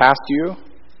argument, the past you,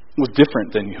 was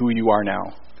different than who you are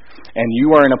now. And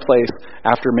you are in a place,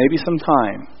 after maybe some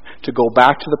time, to go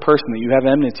back to the person that you have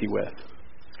enmity with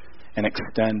and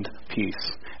extend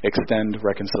peace, extend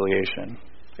reconciliation,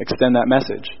 extend that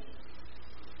message.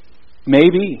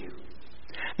 Maybe.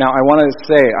 Now, I want to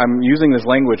say, I'm using this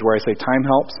language where I say time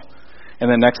helps, and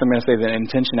then next I'm going to say that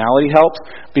intentionality helps,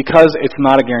 because it's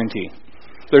not a guarantee.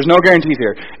 There's no guarantees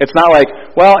here. It's not like,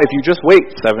 well, if you just wait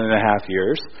 7.5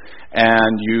 years,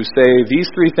 and you say these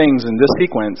 3 things in this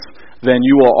sequence, then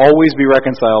you will always be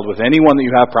reconciled with anyone that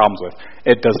you have problems with.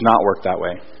 It does not work that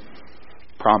way.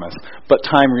 Promise. But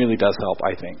time really does help,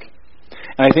 I think.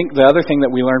 And I think the other thing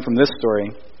that we learn from this story,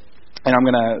 and I'm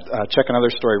going to check another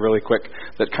story really quick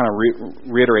that kind of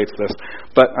reiterates this,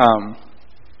 but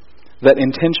that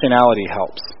intentionality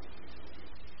helps.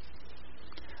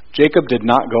 Jacob did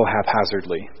not go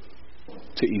haphazardly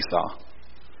to Esau.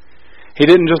 He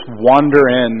didn't just wander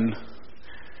in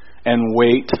and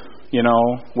wait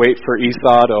for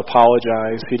Esau to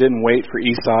apologize. He didn't wait for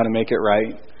Esau to make it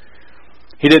right.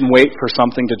 He didn't wait for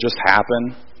something to just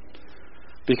happen,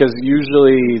 because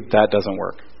usually that doesn't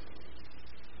work.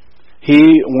 He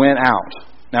went out.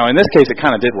 Now, in this case, it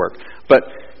kind of did work. But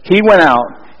he went out,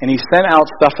 and he sent out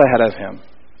stuff ahead of him.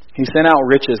 He sent out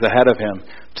riches ahead of him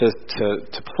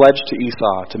to pledge to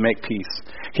Esau to make peace.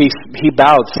 He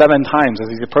bowed 7 times as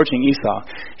he's approaching Esau.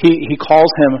 He calls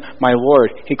him my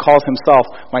Lord. He calls himself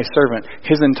my servant.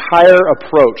 His entire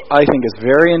approach, I think, is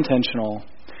very intentional,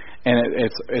 and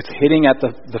it's hitting at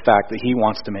the fact that he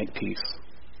wants to make peace.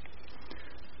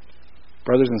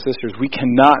 Brothers and sisters, we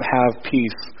cannot have peace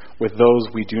with those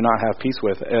we do not have peace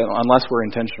with unless we're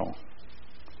intentional.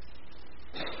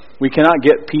 We cannot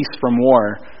get peace from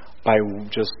war by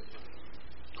just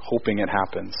hoping it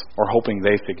happens or hoping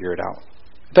they figure it out.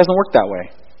 It doesn't work that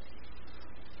way.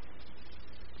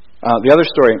 The other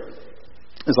story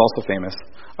is also famous.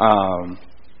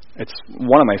 It's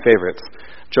one of my favorites.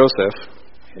 Joseph,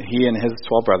 he and his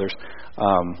 12 brothers,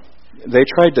 they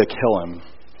tried to kill him,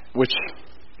 which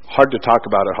hard to talk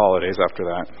about at holidays after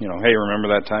that. Hey, remember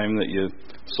that time that you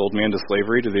sold me into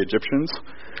slavery to the Egyptians?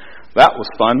 That was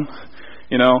fun,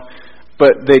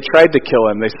 But they tried to kill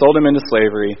him. They sold him into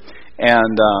slavery,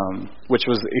 and which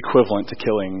was equivalent to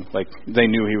killing. Like, they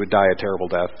knew he would die a terrible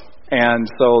death. And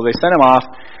so they sent him off,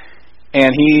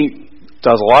 and he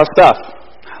does a lot of stuff.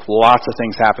 Lots of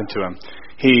things happen to him.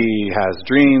 He has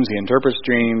dreams. He interprets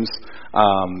dreams.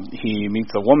 He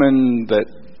meets a woman that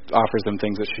offers him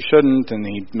things that she shouldn't, and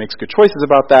he makes good choices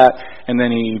about that. And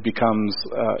then he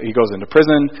goes into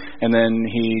prison, and then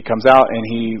he comes out, and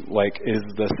he is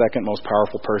the second most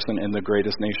powerful person in the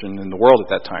greatest nation in the world at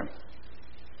that time.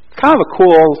 Kind of a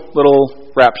cool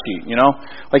little rap sheet,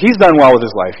 He's done well with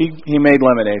his life. He made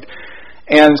lemonade.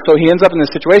 And so he ends up in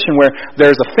this situation where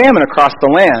there's a famine across the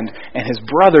land, and his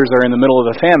brothers are in the middle of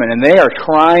the famine, and they are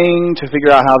trying to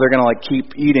figure out how they're going to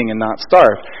keep eating and not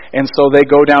starve. And so they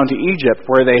go down to Egypt,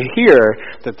 where they hear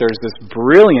that there's this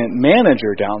brilliant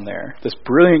manager down there, this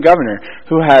brilliant governor,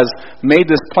 who has made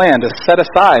this plan to set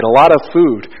aside a lot of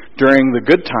food during the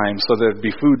good times so there'd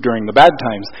be food during the bad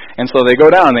times. And so they go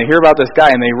down, and they hear about this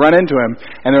guy, and they run into him,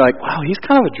 and they're like, wow, he's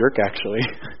kind of a jerk, actually.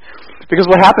 Because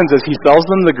what happens is he sells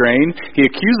them the grain, he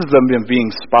accuses them of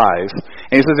being spies,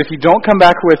 and he says, if you don't come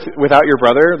back without your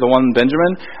brother, the one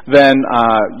Benjamin, then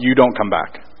you don't come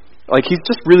back. He's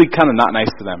just really kind of not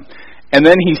nice to them. And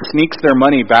then he sneaks their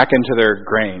money back into their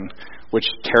grain,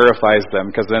 which terrifies them,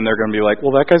 because then they're going to be like,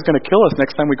 well, that guy's going to kill us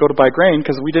next time we go to buy grain,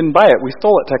 because we didn't buy it, we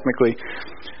stole it technically.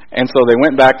 And so they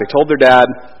went back, they told their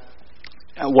dad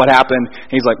what happened.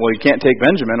 He's like, well, you can't take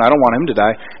Benjamin. I don't want him to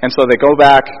die. And so they go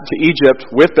back to Egypt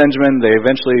with Benjamin. They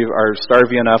eventually are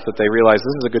starving enough that they realize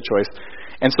this is a good choice.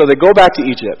 And so they go back to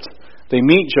Egypt. They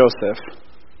meet Joseph.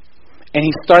 And he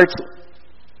starts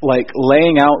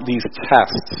laying out these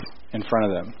tests in front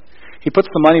of them. He puts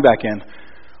the money back in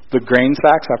the grain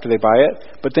sacks after they buy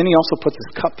it. But then he also puts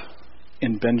his cup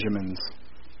in Benjamin's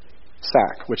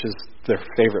sack, which is their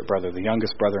favorite brother, the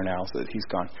youngest brother now that he's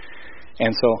gone.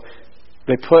 And so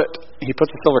he puts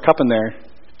a silver cup in there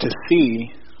to see,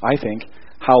 I think,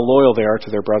 how loyal they are to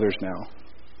their brothers now.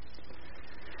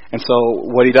 And so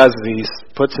what he does is he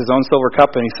puts his own silver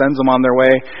cup and he sends them on their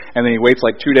way, and then he waits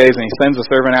 2 days and he sends a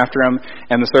servant after him,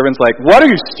 and the servant's like, what are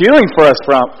you stealing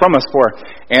from us for?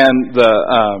 And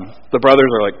the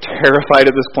brothers are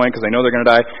terrified at this point because they know they're going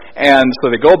to die. And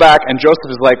so they go back, and Joseph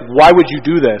is like, why would you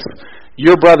do this?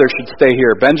 Your brother should stay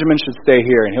here. Benjamin should stay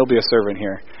here, and he'll be a servant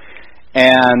here.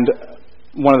 And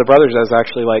one of the brothers is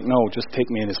actually like, no, just take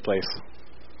me in his place.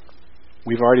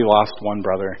 We've already lost one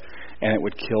brother, and it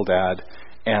would kill Dad.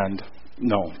 And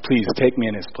no, please take me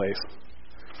in his place.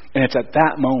 And it's at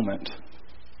that moment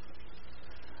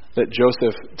that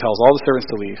Joseph tells all the servants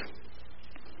to leave.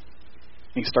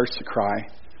 He starts to cry.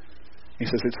 He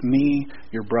says, it's me,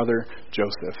 your brother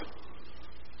Joseph.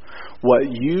 What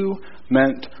you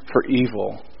meant for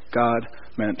evil, God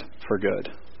meant for good.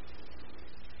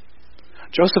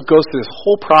 Joseph goes through this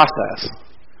whole process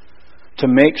to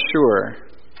make sure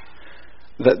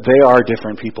that they are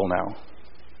different people now.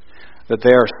 That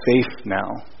they are safe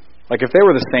now. If they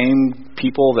were the same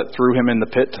people that threw him in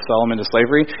the pit to sell him into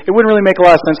slavery, it wouldn't really make a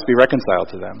lot of sense to be reconciled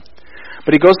to them.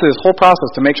 But he goes through this whole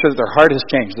process to make sure that their heart has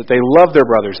changed, that they love their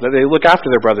brothers, that they look after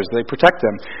their brothers, that they protect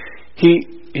them.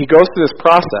 He goes through this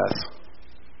process,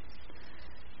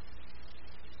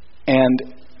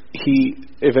 and he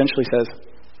eventually says,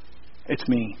 it's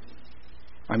me.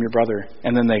 I'm your brother.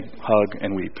 And then they hug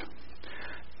and weep.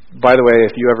 By the way,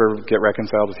 if you ever get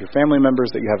reconciled with your family members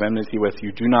that you have enmity with,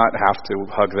 you do not have to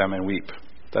hug them and weep.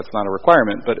 That's not a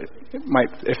requirement, but it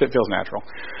might if it feels natural.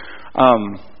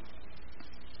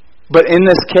 But in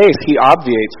this case, he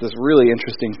obviates this really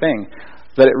interesting thing,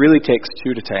 that it really takes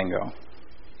two to tango.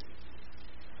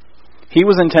 He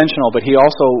was intentional, but he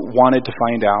also wanted to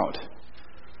find out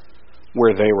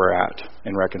where they were at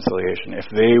in reconciliation, if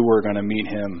they were going to meet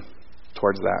him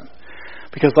towards that.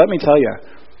 Because let me tell you,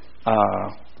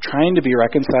 trying to be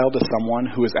reconciled to someone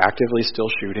who is actively still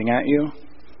shooting at you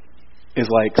is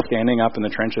like standing up in the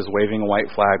trenches waving a white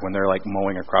flag when they're like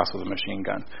mowing across with a machine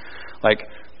gun.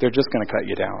 They're just going to cut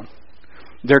you down.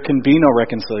 There can be no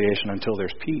reconciliation until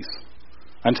there's peace.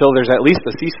 until there's at least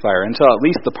a ceasefire, until at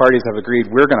least the parties have agreed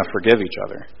we're going to forgive each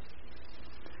other.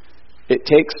 It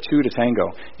takes two to tango.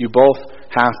 You both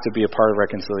have to be a part of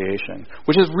reconciliation,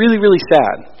 which is really, really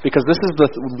sad, because this is the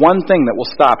one thing that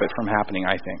will stop it from happening,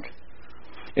 I think.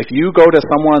 If you go to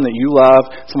someone that you love,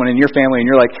 someone in your family, and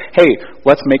you're like, hey,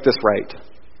 let's make this right.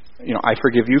 I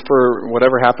forgive you for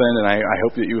whatever happened, and I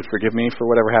hope that you would forgive me for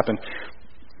whatever happened.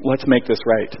 Let's make this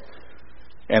right.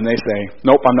 And they say,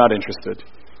 nope, I'm not interested.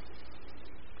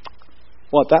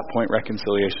 Well, at that point,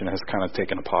 reconciliation has kind of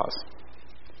taken a pause.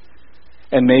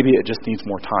 And maybe it just needs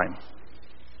more time.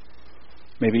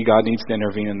 Maybe God needs to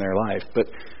intervene in their life. But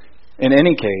in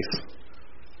any case,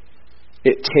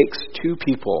 it takes two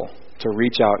people to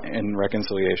reach out in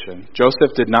reconciliation.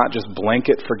 Joseph did not just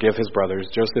blanket forgive his brothers.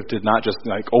 Joseph did not just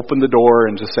open the door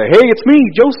and just say, hey, it's me,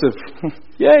 Joseph.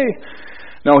 Yay.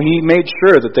 No, he made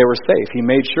sure that they were safe. He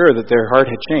made sure that their heart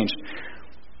had changed.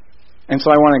 And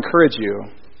so I want to encourage you,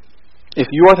 if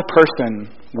you are the person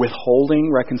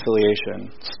withholding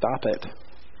reconciliation, stop it.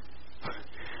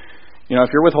 If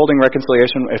you're withholding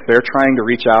reconciliation, if they're trying to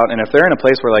reach out, and if they're in a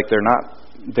place where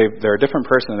they're a different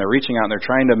person and they're reaching out and they're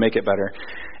trying to make it better,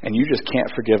 and you just can't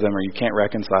forgive them or you can't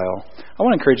reconcile, I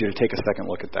want to encourage you to take a second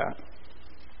look at that.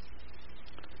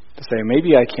 To say,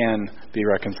 maybe I can be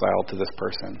reconciled to this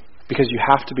person. Because you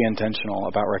have to be intentional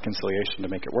about reconciliation to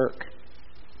make it work.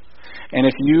 And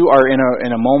if you are in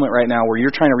a moment right now where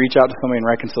you're trying to reach out to somebody in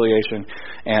reconciliation,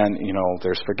 and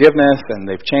there's forgiveness and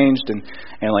they've changed, and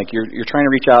you're trying to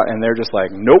reach out and they're just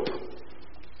like, nope.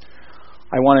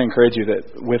 I want to encourage you that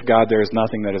with God there is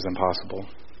nothing that is impossible.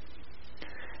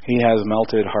 He has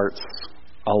melted hearts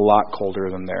a lot colder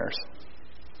than theirs.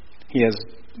 He has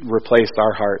replaced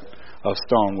our heart of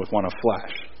stone with one of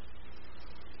flesh.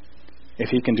 If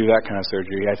he can do that kind of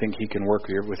surgery, I think he can work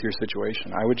with your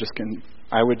situation. I would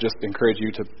just encourage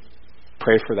you to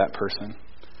pray for that person.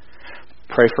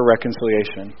 Pray for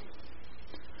reconciliation.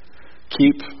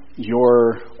 Keep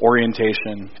your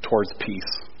orientation towards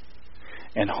peace.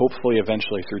 And hopefully,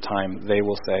 eventually, through time, they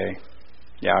will say,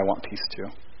 yeah, I want peace too.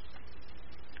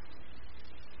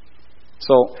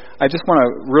 So I just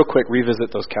want to real quick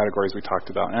revisit those categories we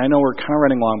talked about. And I know we're kind of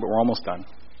running long, but we're almost done.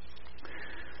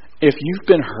 If you've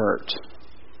been hurt,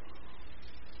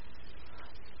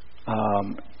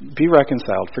 be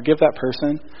reconciled. Forgive that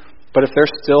person. But if they're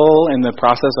still in the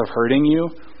process of hurting you,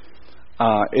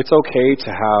 it's okay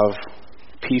to have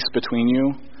peace between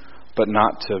you, but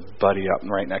not to buddy up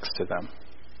right next to them.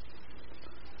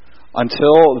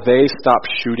 Until they stop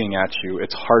shooting at you,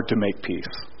 it's hard to make peace.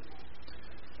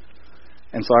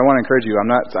 And so I want to encourage you,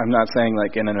 I'm not saying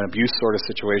like in an abuse sort of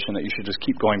situation that you should just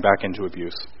keep going back into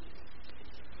abuse.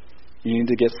 You need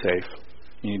to get safe.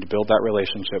 You need to build that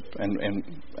relationship,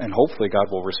 and hopefully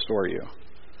God will restore you.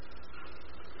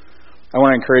 I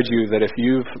want to encourage you that if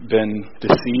you've been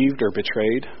deceived or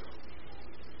betrayed,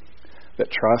 that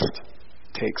trust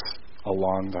takes a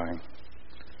long time.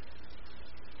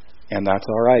 And that's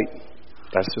all right.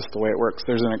 That's just the way it works.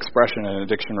 There's an expression in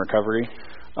addiction recovery,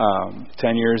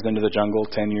 10 years into the jungle,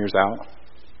 10 years out.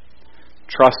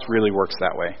 Trust really works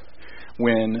that way.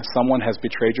 When someone has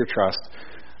betrayed your trust,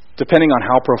 depending on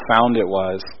how profound it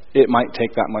was, it might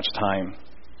take that much time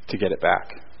to get it back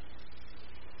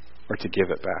or to give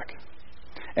it back.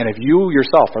 And if you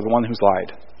yourself are the one who's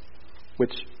lied,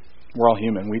 which we're all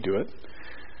human, we do it,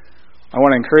 I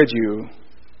want to encourage you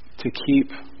to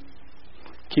keep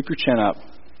your chin up,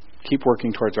 keep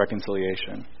working towards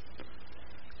reconciliation,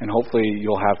 and hopefully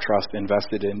you'll have trust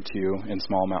invested into you in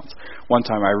small amounts. One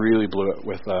time I really blew it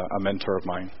with a mentor of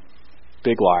mine.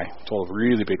 Big lie, told a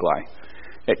really big lie.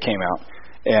 It came out,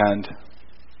 and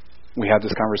we had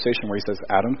this conversation where he says,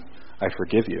 Adam, I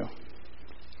forgive you,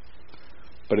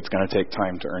 but it's going to take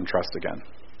time to earn trust again.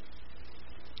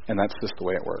 And that's just the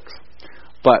way it works.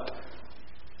 But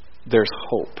there's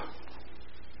hope.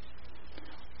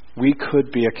 We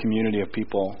could be a community of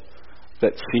people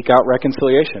that seek out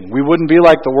reconciliation. We wouldn't be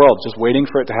like the world, just waiting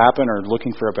for it to happen or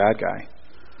looking for a bad guy.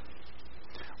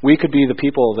 We could be the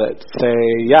people that say,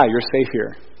 yeah, you're safe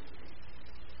here.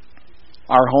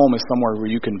 Our home is somewhere where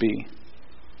you can be.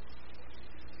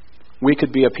 We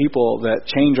could be a people that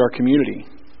change our community,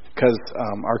 because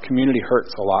our community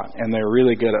hurts a lot, and they're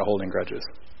really good at holding grudges.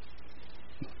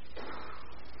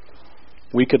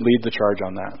 We could lead the charge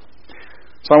on that.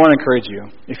 So I want to encourage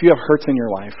you, if you have hurts in your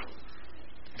life,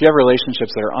 if you have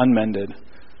relationships that are unmended,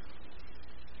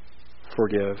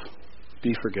 forgive,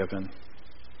 be forgiven,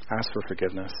 ask for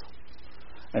forgiveness,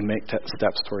 and make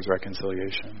steps towards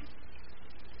reconciliation.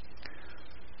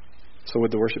 So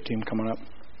would the worship team come on up?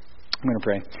 I'm going to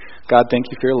pray. God, thank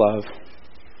you for your love.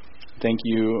 Thank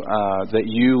you that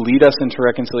you lead us into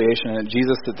reconciliation. And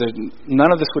Jesus, that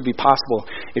none of this would be possible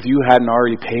if you hadn't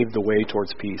already paved the way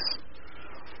towards peace.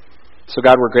 So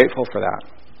God, we're grateful for that.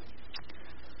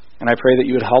 And I pray that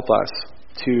you would help us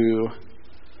to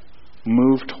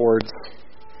move towards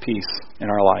peace in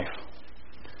our life.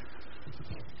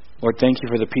 Lord, thank you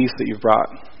for the peace that you've brought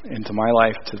into my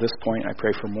life to this point. I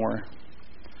pray for more.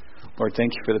 Lord,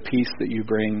 thank you for the peace that you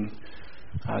bring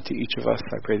to each of us.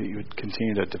 I pray that you would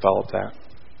continue to develop that.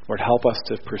 Lord, help us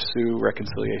to pursue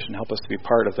reconciliation. Help us to be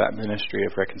part of that ministry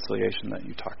of reconciliation that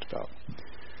you talked about.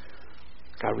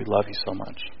 God, we love you so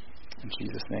much. In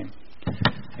Jesus' name,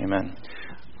 amen.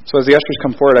 So as the ushers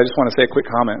come forward, I just want to say a quick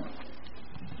comment.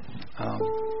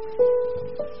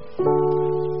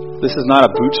 This is not a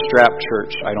bootstrap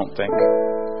church, I don't think.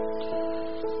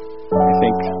 I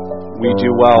think we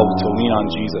do well to lean on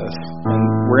Jesus. And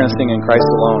we're going to sing In Christ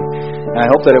Alone. And I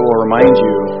hope that it will remind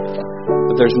you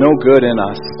that there's no good in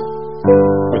us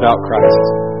without Christ.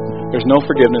 There's no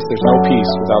forgiveness, there's no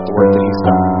peace without the work that He's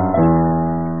done.